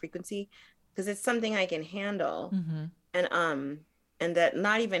specific frequency because it's something I can handle. Mm-hmm. And that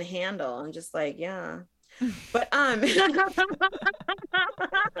not even handle, I'm just like yeah, but You're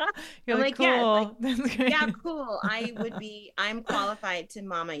I'm like, like yeah, like cool. That's yeah great. cool, I'm qualified to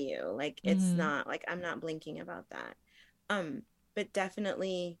mama you, like it's Mm-hmm. not like I'm not blinking about that. um but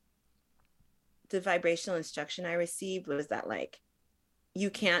definitely the vibrational instruction I received was that like you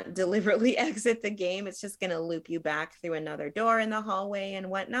can't deliberately exit the game. It's just going to loop you back through another door in the hallway and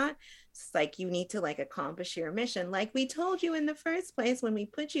whatnot. It's like you need to like accomplish your mission, like we told you in the first place when we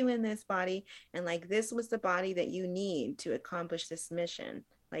put you in this body, and like this was the body that you need to accomplish this mission,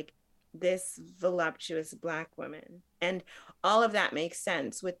 like this voluptuous black woman. And all of that makes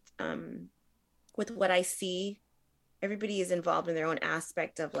sense with what I see. Everybody is involved in their own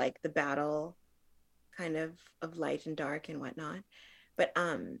aspect of like the battle kind of light and dark and whatnot. But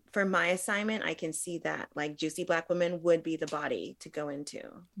for my assignment, I can see that like juicy black woman would be the body to go into.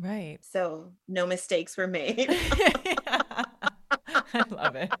 Right. So no mistakes were made. I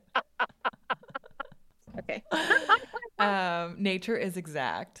love it. Okay. Nature is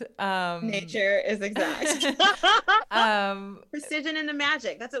exact. Nature is exact. Um, Precision and the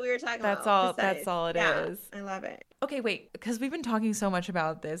magic. That's what we were talking that's about. all. That's Precise. all it Yeah, is. I love it. Okay, wait, because we've been talking so much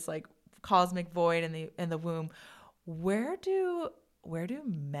about this, like cosmic void in the womb. Where do where do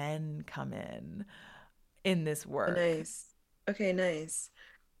men come in this Oh, work? nice. Okay, nice.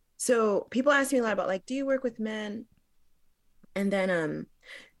 So people ask me a lot about like, do you work with men? And then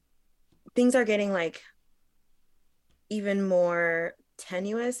things are getting like even more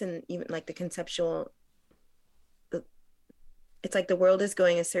tenuous, and even like the conceptual, it's like the world is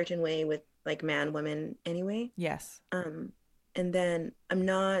going a certain way with like man woman anyway. Yes. um and then I'm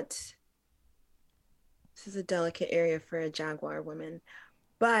not, this is a delicate area for a Jaguar woman,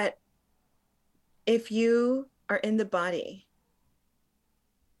 but if you are in the body,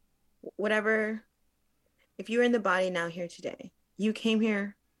 whatever, if you're in the body now here today, you came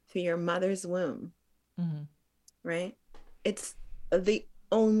here through your mother's womb, Hmm. right? It's the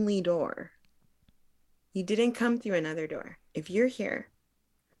only door. You didn't come through another door. If you're here,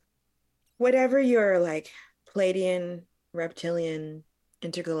 whatever your like Palladian, reptilian,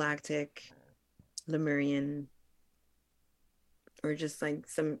 intergalactic, Lemurian or just like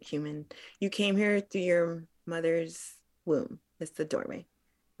some human. You came here through your mother's womb. It's the doorway. It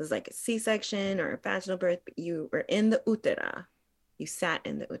was like a C-section or a vaginal birth, but you were in the utera. You sat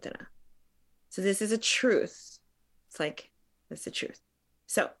in the utera. So this is a truth. It's like, that's the truth.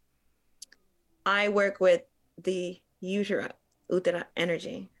 So I work with the utera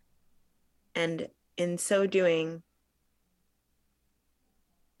energy. And in so doing,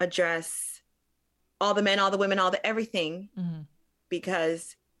 address all the men, all the women, all the everything. Mm-hmm.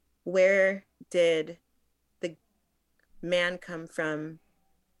 Because where did the man come from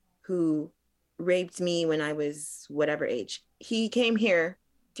who raped me when I was whatever age? He came here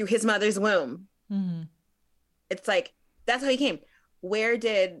through his mother's womb. Mm-hmm. It's like, that's how he came. Where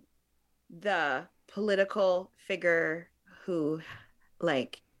did the political figure who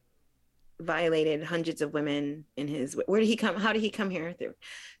like violated hundreds of women in his, where did he come? How did he come here? Through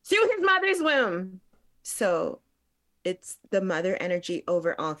his mother's womb. So it's the mother energy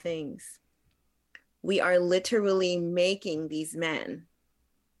over all things. We are literally making these men.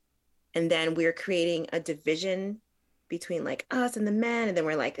 And then we're creating a division between like us and the men. And then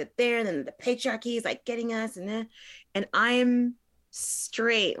we're like there. And then the patriarchy is like getting us. And I'm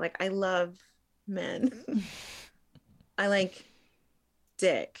straight. Like I love men. I like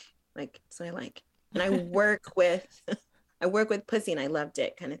dick. Like, so I like. And I work with pussy and I love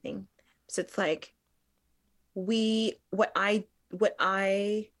dick kind of thing. So it's like, what I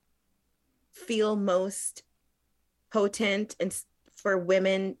feel most potent and for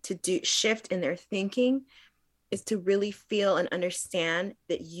women to do shift in their thinking is to really feel and understand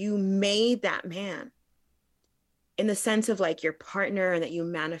that you made that man in the sense of like your partner and that you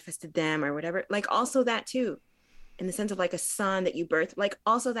manifested them or whatever, like also that too, in the sense of like a son that you birthed, like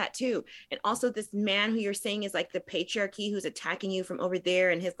also that too. And also this man who you're saying is like the patriarchy who's attacking you from over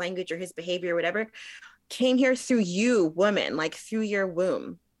there in his language or his behavior or whatever, came here through you, woman, like through your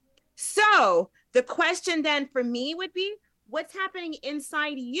womb. So the question then for me would be, what's happening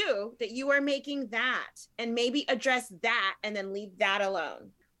inside you that you are making that, and maybe address that and then leave that alone.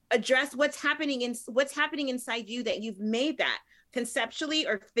 Address what's happening inside you that you've made that conceptually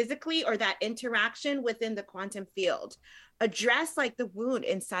or physically, or that interaction within the quantum field. Address like the wound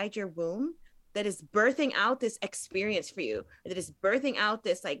inside your womb that is birthing out this experience for you, that is birthing out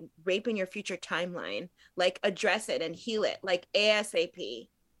this like rape in your future timeline. Like address it and heal it like ASAP,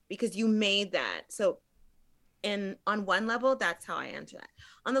 because you made that. So and on one level, that's how I answer that.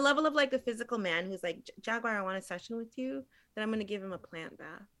 On the level of like the physical man who's like, Jaguar, I want a session with you, then I'm going to give him a plant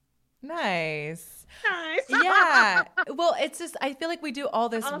bath. Nice. Yeah. Well, it's just, I feel like we do all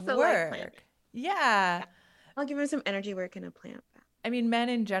this also work. Like yeah. I'll give him some energy work and a plant bath. I mean, men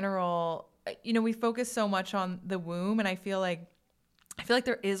in general, you know, we focus so much on the womb, and I feel like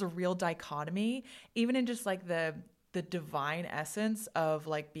there is a real dichotomy, even in just like the divine essence of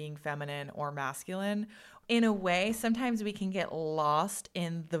like being feminine or masculine. In a way, sometimes we can get lost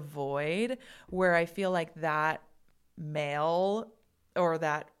in the void, where I feel like that male or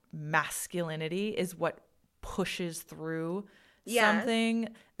that masculinity is what pushes through something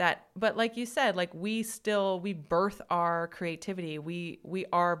that, but like you said, like we birth our creativity. We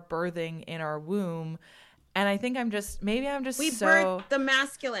are birthing in our womb. And I think we birth the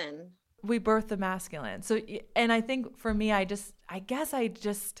masculine. We birth the masculine. So, and I think for me,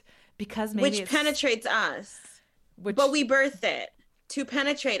 because maybe which penetrates us, but we birth it to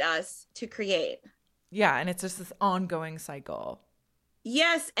penetrate us to create. Yeah. And it's just this ongoing cycle.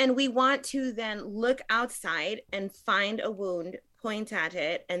 Yes. And we want to then look outside and find a wound, point at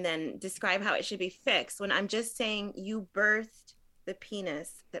it, and then describe how it should be fixed. When I'm just saying you birthed the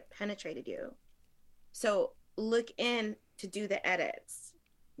penis that penetrated you. So look in to do the edits.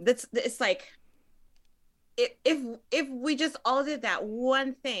 It's like, if we just all did that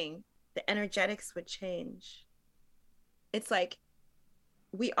one thing, the energetics would change. It's like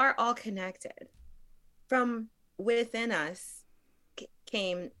we are all connected. From within us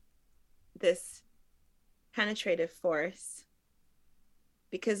came this penetrative force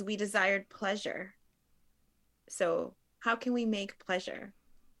because we desired pleasure. So how can we make pleasure?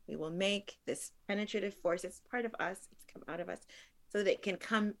 We will make this penetrative force. It's part of us. It's come out of us so that it can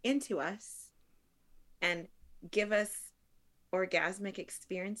come into us and give us orgasmic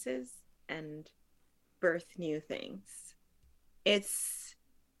experiences and birth new things. It's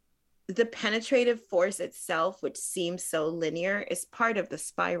the penetrative force itself, which seems so linear, is part of the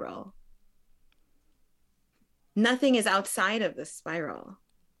spiral. Nothing is outside of the spiral.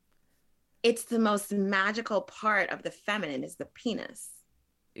 It's the most magical part of the feminine is the penis.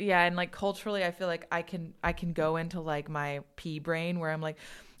 Yeah, and like culturally, I feel like I can go into like my pea brain where I'm like,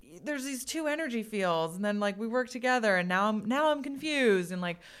 there's these two energy fields, and then like we work together, and now I'm confused, and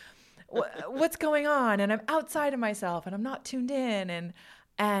like what's going on, and I'm outside of myself, and I'm not tuned in,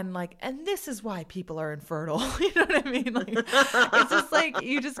 and like, and this is why people are infertile. You know what I mean? Like, it's just like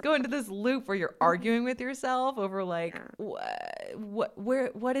you just go into this loop where you're arguing with yourself over like Yeah.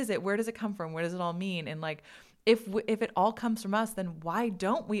 what is it, where does it come from, what does it all mean, and like if it all comes from us, then why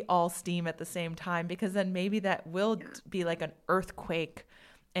don't we all steam at the same time? Because then maybe that will Yeah. be like an earthquake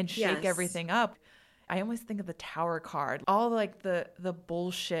and shake Yes. everything up. I always think of the Tower card. All like the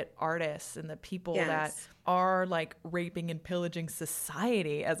bullshit artists and the people that Yes. are like raping and pillaging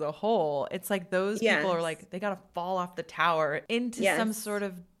society as a whole. It's like those people are Yes. like they got to fall off the tower into some Yes. sort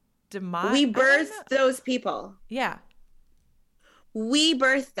of demise. We I don't know. birthed those people. Yeah. We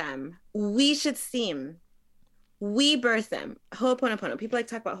birthed them. We should seem. We birthed them. Ho'oponopono. People like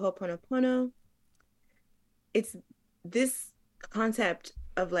to talk about Ho'oponopono. It's this concept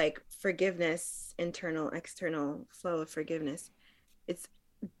of like forgiveness, internal, external flow of forgiveness. It's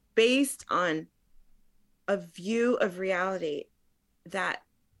based on a view of reality that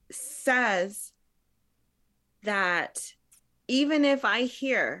says that even if I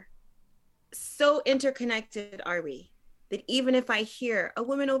hear, so interconnected are we, that even if I hear a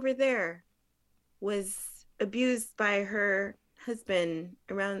woman over there was abused by her husband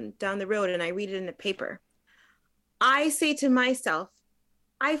around down the road and I read it in the paper, I say to myself,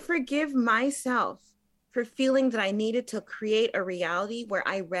 I forgive myself for feeling that I needed to create a reality where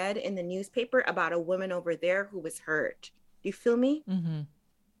I read in the newspaper about a woman over there who was hurt. Do you feel me? Mm-hmm.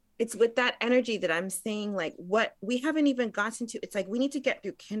 It's with that energy that I'm saying, like, what we haven't even gotten to. It's like we need to get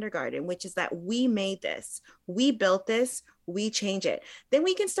through kindergarten, which is that we made this, we built this, we change it. Then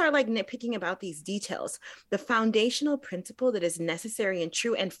we can start like nitpicking about these details. The foundational principle that is necessary and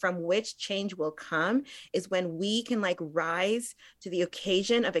true, and from which change will come, is when we can like rise to the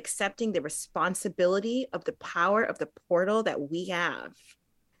occasion of accepting the responsibility of the power of the portal that we have.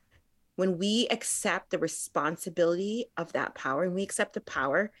 When we accept the responsibility of that power and we accept the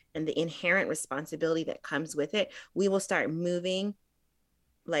power and the inherent responsibility that comes with it, we will start moving,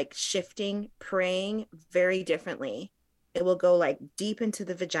 like shifting, praying very differently. It will go like deep into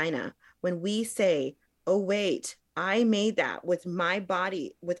the vagina. When we say, oh, wait, I made that with my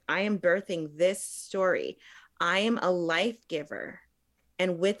body, with I am birthing this story. I am a life giver.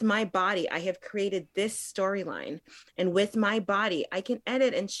 And with my body, I have created this storyline. And with my body, I can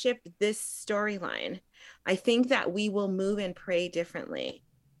edit and shift this storyline. I think that we will move and pray differently.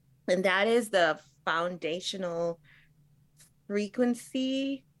 And that is the foundational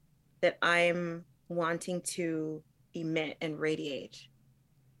frequency that I'm wanting to emit and radiate.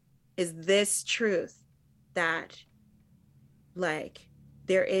 Is this truth that, like,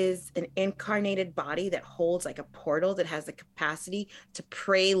 there is an incarnated body that holds like a portal that has the capacity to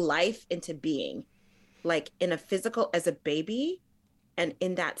pray life into being, like in a physical as a baby, and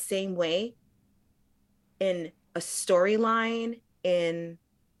in that same way in a storyline, in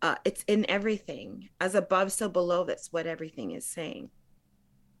it's in everything. As above, so below. That's what everything is saying.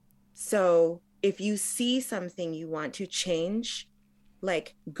 So if you see something you want to change,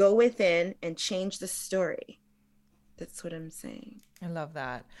 like go within and change the story. That's what I'm saying. I love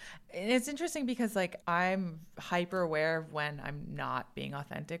that. And it's interesting because like I'm hyper aware of when I'm not being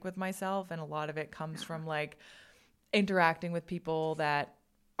authentic with myself, and a lot of it comes from like interacting with people that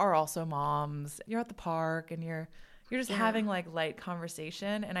are also moms. You're at the park and you're just Yeah. having like light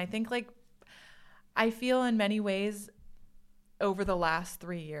conversation, and I think like I feel in many ways over the last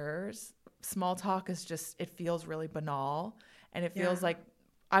 3 years, small talk is just it feels really banal, and it Yeah. feels like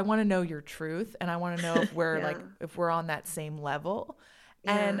I want to know your truth, and I want to know if we're Yeah. like if we're on that same level.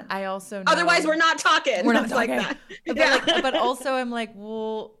 And Yeah. I also Otherwise, know we're not talking. we're not It's like talking. that. But Yeah. like but also I'm like,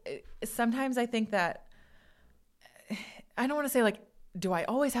 well, sometimes I think that I don't want to say like do I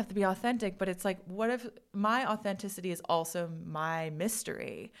always have to be authentic, but it's like what if my authenticity is also my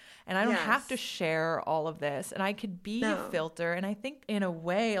mystery, and I don't have to Yes. share all of this, and I could be a No. filter. And I think in a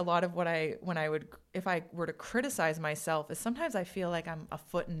way a lot of what I when I would if I were to criticize myself is sometimes I feel like I'm a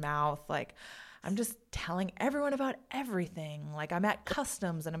foot and mouth, like I'm just telling everyone about everything. Like I'm at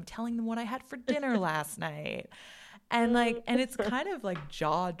customs and I'm telling them what I had for dinner last night. And like and it's kind of like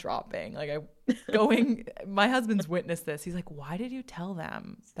jaw dropping. Like I going my husband's witnessed this. He's like, "Why did you tell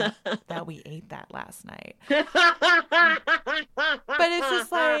them that we ate that last night?" You're But it's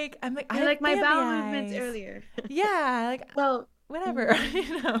just like I'm like I have like my Bambi bowel movements eyes. earlier. Yeah, like Well, whatever, mm,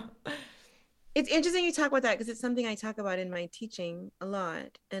 you know. it's interesting you talk about that because it's something I talk about in my teaching a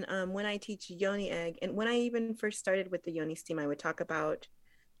lot. And when I teach yoni egg, and when I even first started with the yoni steam, I would talk about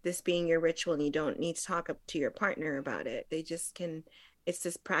this being your ritual, and you don't need to talk up to your partner about it. They just can it's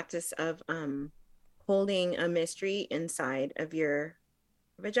this practice of holding a mystery inside of your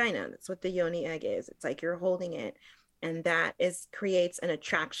vagina. That's what the yoni egg is. It's like you're holding it, and that is creates an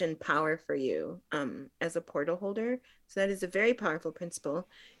attraction power for you as a portal holder. So that is a very powerful principle.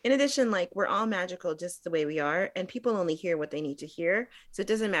 In addition, like we're all magical just the way we are, and people only hear what they need to hear. So it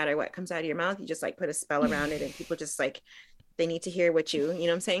doesn't matter what comes out of your mouth. You just like put a spell around it, and people just like they need to hear what you know what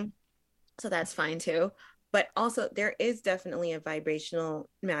I'm saying? So that's fine too. But also there is definitely a vibrational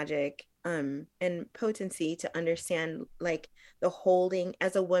magic and potency to understand like the holding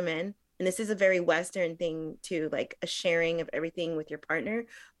as a woman. And this is a very Western thing too, like a sharing of everything with your partner,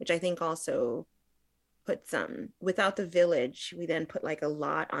 which I think also puts without the village, we then put like a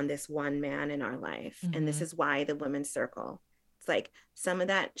lot on this one man in our life. And this Mm-hmm. is why the women's circle. It's like some of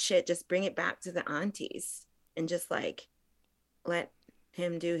that shit, just bring it back to the aunties and just like let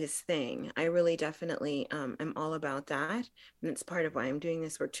him do his thing. I really definitely am all about that. And it's part of why I'm doing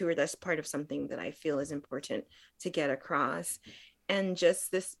this work too, or that's part of something that I feel is important to get across. And just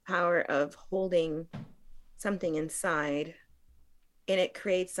this power of holding something inside, and it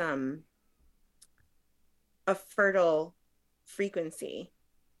creates a fertile frequency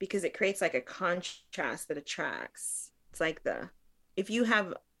because it creates like a contrast that attracts. It's like the if you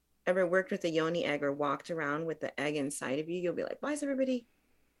have ever worked with a yoni egg or walked around with the egg inside of you, you'll be like, why are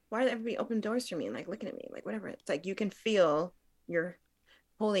everybody open doors for me and like looking at me, like whatever. It's like you can feel you're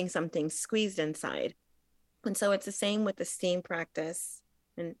holding something squeezed inside. And so it's the same with the steam practice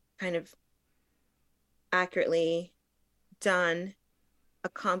and kind of accurately done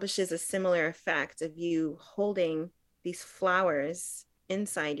accomplishes a similar effect of you holding these flowers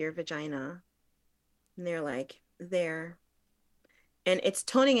inside your vagina. And they're like there. And it's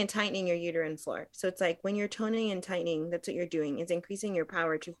toning and tightening your uterine floor. So it's like when you're toning and tightening, that's what you're doing. It's increasing your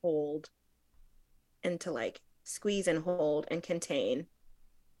power to hold and to like squeeze and hold and contain.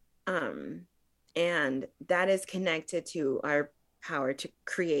 Um, and that is connected to our power to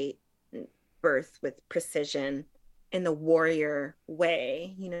create birth with precision in the warrior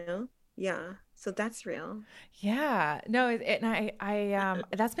way, you know? Yeah. So that's real. Yeah. No, and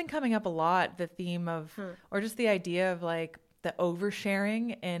that's been coming up a lot, the theme of, Huh. or just the idea of like the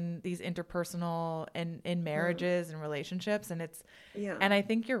oversharing in these interpersonal and in Huh. marriages and relationships. Yeah. And I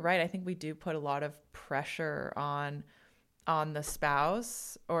think you're right. I think we do put a lot of pressure on the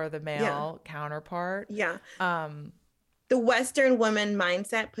spouse or the Yeah. male counterpart. Yeah. Um, The Western woman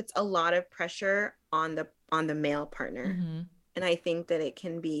mindset puts a lot of pressure on the male partner. mhm. And I think that it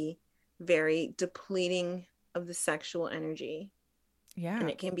can be very depleting of the sexual energy. And Yeah.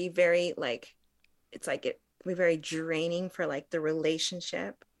 it can be very like it's like it can be very draining for like the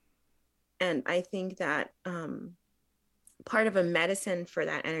relationship. And I think that part of a medicine for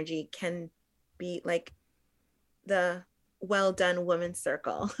that energy can be like the well done woman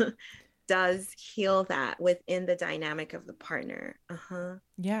circle does heal that within the dynamic of the partner. Uh-huh.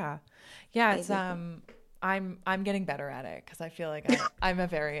 Yeah. Yeah, I it's think I'm getting better at it because I feel like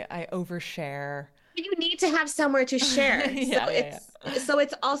I overshare. you need to have somewhere to share. So Yeah, yeah,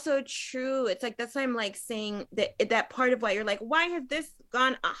 it's also true. It's like that's why I'm like saying that part of why you're like, why has this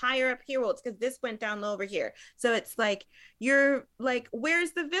gone higher up here? Well, it's because this went down low over here. So it's like you're like,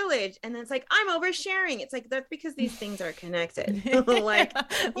 where's the village? And then it's like I'm oversharing. It's like that's because these things are connected. Like,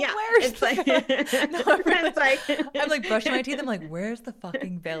 yeah, Where's it's like the no, it's like I'm like brushing my teeth. I'm like, where's the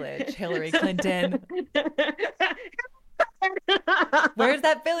fucking village, Hillary Clinton? Where's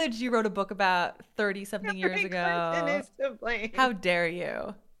that village you wrote a book about 30 something years Hillary Clinton ago? is to blame. How dare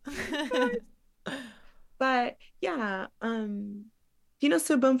you? But yeah, do you know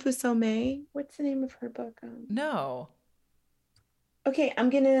Sobonfu Somé? What's the name of her book? No. Okay, I'm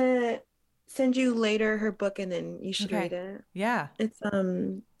gonna send you later her book and then you should read Okay. it. Yeah. It's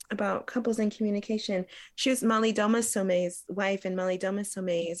about couples and communication. She was Mali Doma Somé's wife, and Mali Doma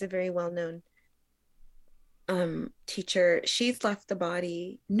Somé is a very well-known teacher. She's left the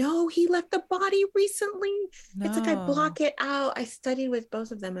body. No, he left the body recently. It's like I No. block it out. I studied with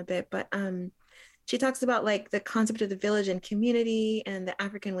both of them a bit, but she talks about like the concept of the village and community and the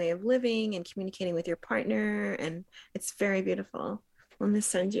African way of living and communicating with your partner, and it's very beautiful. Let me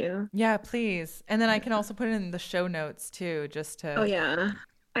send you. Yeah, please. And then I can also put it in the show notes too, just Oh to, yeah,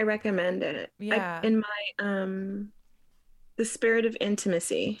 I recommend it. I yeah. in my The Spirit of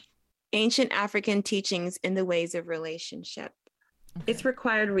Intimacy, Ancient African Teachings in the Ways of Relationship. It's Okay.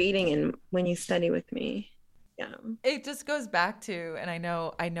 required reading and when you study with me. Yeah. It just goes back to, and I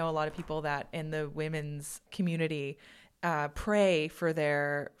know a lot of people that in the women's community pray for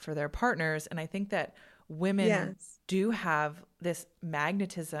their partners, and I think that women Yes. do have this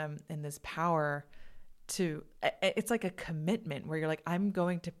magnetism and this power to it's like a commitment where you're like, I'm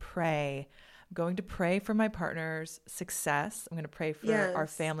going to pray for my partner's success. I'm going to pray for our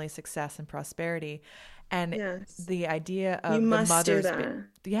Yes. family's success and prosperity. And Yes. the idea You of must do that.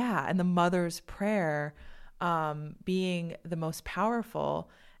 yeah, and the mother's prayer being the most powerful.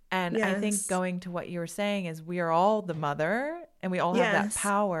 And I think Yes. going to what you were saying is we are all the mother and we all have that Yes.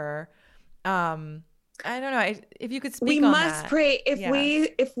 power. um I don't know, if you could We speak on must that. pray Yeah.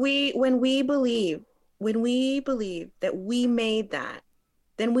 if we when we believe that we made that,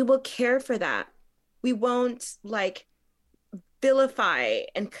 then we will care for that. We won't like vilify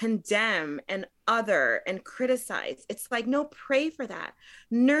and condemn and other and criticize. It's like, no, pray for that,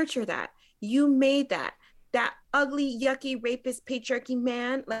 nurture that. You made that. That ugly, yucky, rapist, patriarchy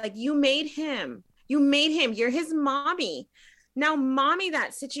man, like you made him. You made him. You're his mommy. Now, mommy,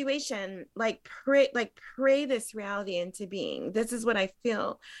 that situation, like pray this reality into being. This is what I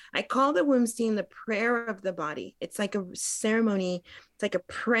feel. I call the womb scene the prayer of the body. It's like a ceremony. It's like a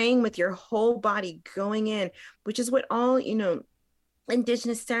praying with your whole body going in, which is what all,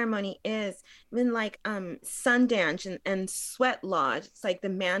 indigenous ceremony is. Even like Sundance and sweat lodge, it's like the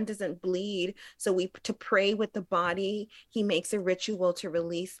man doesn't bleed, so we to pray with the body, he makes a ritual to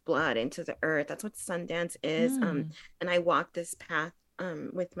release blood into the earth. That's what Sundance is. Mm. And I walked this path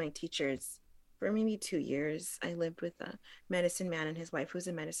with my teachers for maybe 2 years. I lived with a medicine man and his wife who's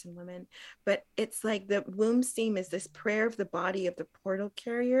a medicine woman. But it's like the womb steam is this prayer of the body of the portal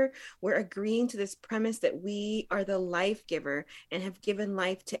carrier. We're agreeing to this premise that we are the life giver and have given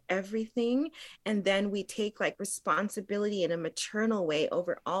life to everything. And then we take like responsibility in a maternal way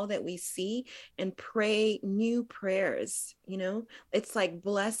over all that we see and pray new prayers. It's like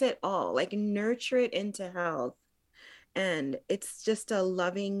bless it all, like nurture it into health. And it's just a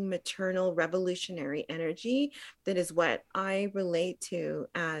loving, maternal, revolutionary energy that is what I relate to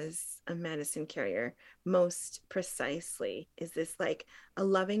as a medicine carrier most precisely. Is this like a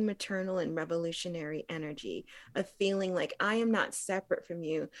loving, maternal, and revolutionary energy of feeling like I am not separate from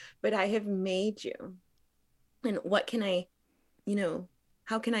you, but I have made you. And what can I, you know,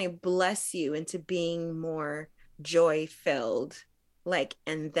 how can I bless you into being more joy filled, like,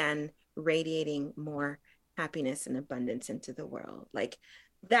 and then radiating more happiness and abundance into the world? Like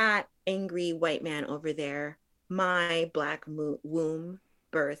that angry white man over there, my black womb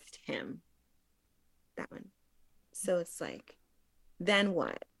birthed him, that one. So it's like, then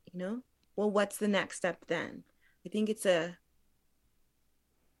what? Well, what's the next step then? I think it's a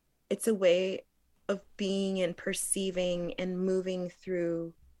way of being and perceiving and moving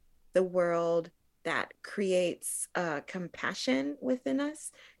through the world that creates compassion within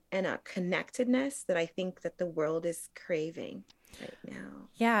us and a connectedness that I think that the world is craving right now.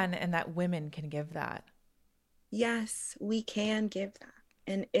 Yeah, and that women can give that. Yes, we can give that.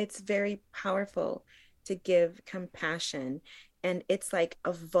 And it's very powerful to give compassion. And it's like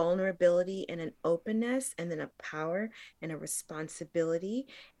a vulnerability and an openness, and then a power and a responsibility.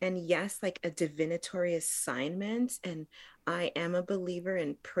 And yes, like a divinatory assignment. And I am a believer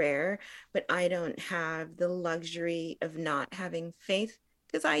in prayer, but I don't have the luxury of not having faith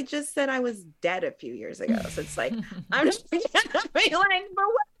because I just said I was dead a few years ago. So it's like, I'm just like,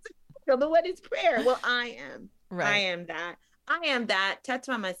 but what is prayer? Well, I am. I Right. am that. I am that.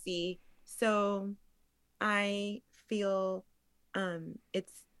 Tatwamasi. So I feel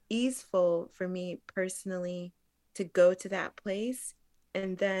it's easeful for me personally to go to that place.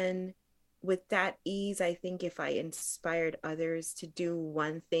 And then with that ease, I think if I inspired others to do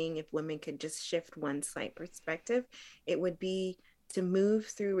one thing, if women could just shift one slight perspective, it would be to move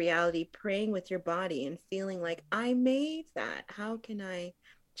through reality, praying with your body and feeling like I made that. How can I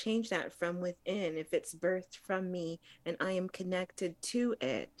change that from within? If it's birthed from me and I am connected to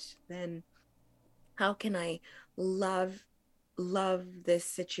it, then how can I love this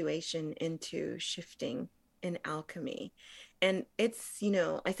situation into shifting in alchemy? And it's,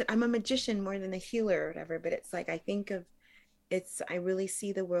 I said I'm a magician more than a healer or whatever, but it's like I really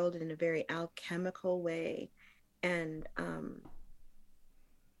see the world in a very alchemical way. And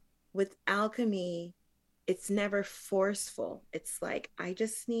with alchemy, it's never forceful. It's like I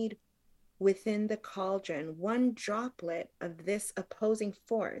just need within the cauldron one droplet of this opposing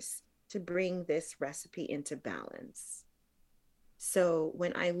force to bring this recipe into balance. So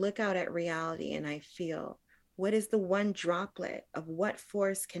when I look out at reality and I feel, what is the one droplet of what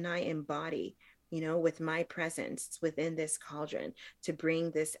force can I embody, with my presence within this cauldron to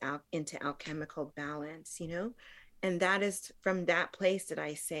bring this out into alchemical balance? And that is from that place that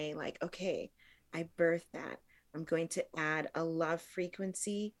I say, like, okay, I birth that. I'm going to add a love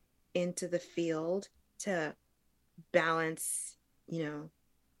frequency into the field to balance, you know,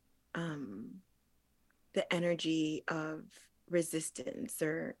 um, the energy of resistance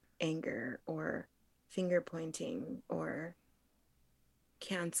or anger or finger pointing or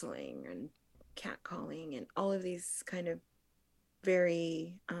canceling and catcalling and all of these kind of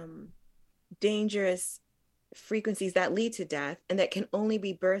very dangerous frequencies that lead to death and that can only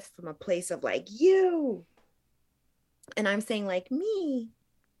be birthed from a place of like you. And I'm saying like me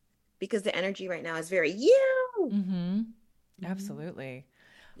because the energy right now is very you. Mm-hmm. Mm-hmm. Absolutely.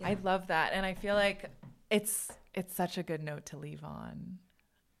 I Yeah. love that. And I feel like it's such a good note to leave on.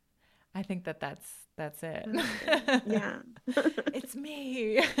 I think that's it. That's good. Yeah. It's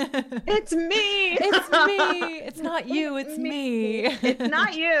me. It's me. It's me. It's not you, It's it's me. me. It's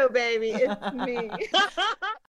not you, baby. It's me.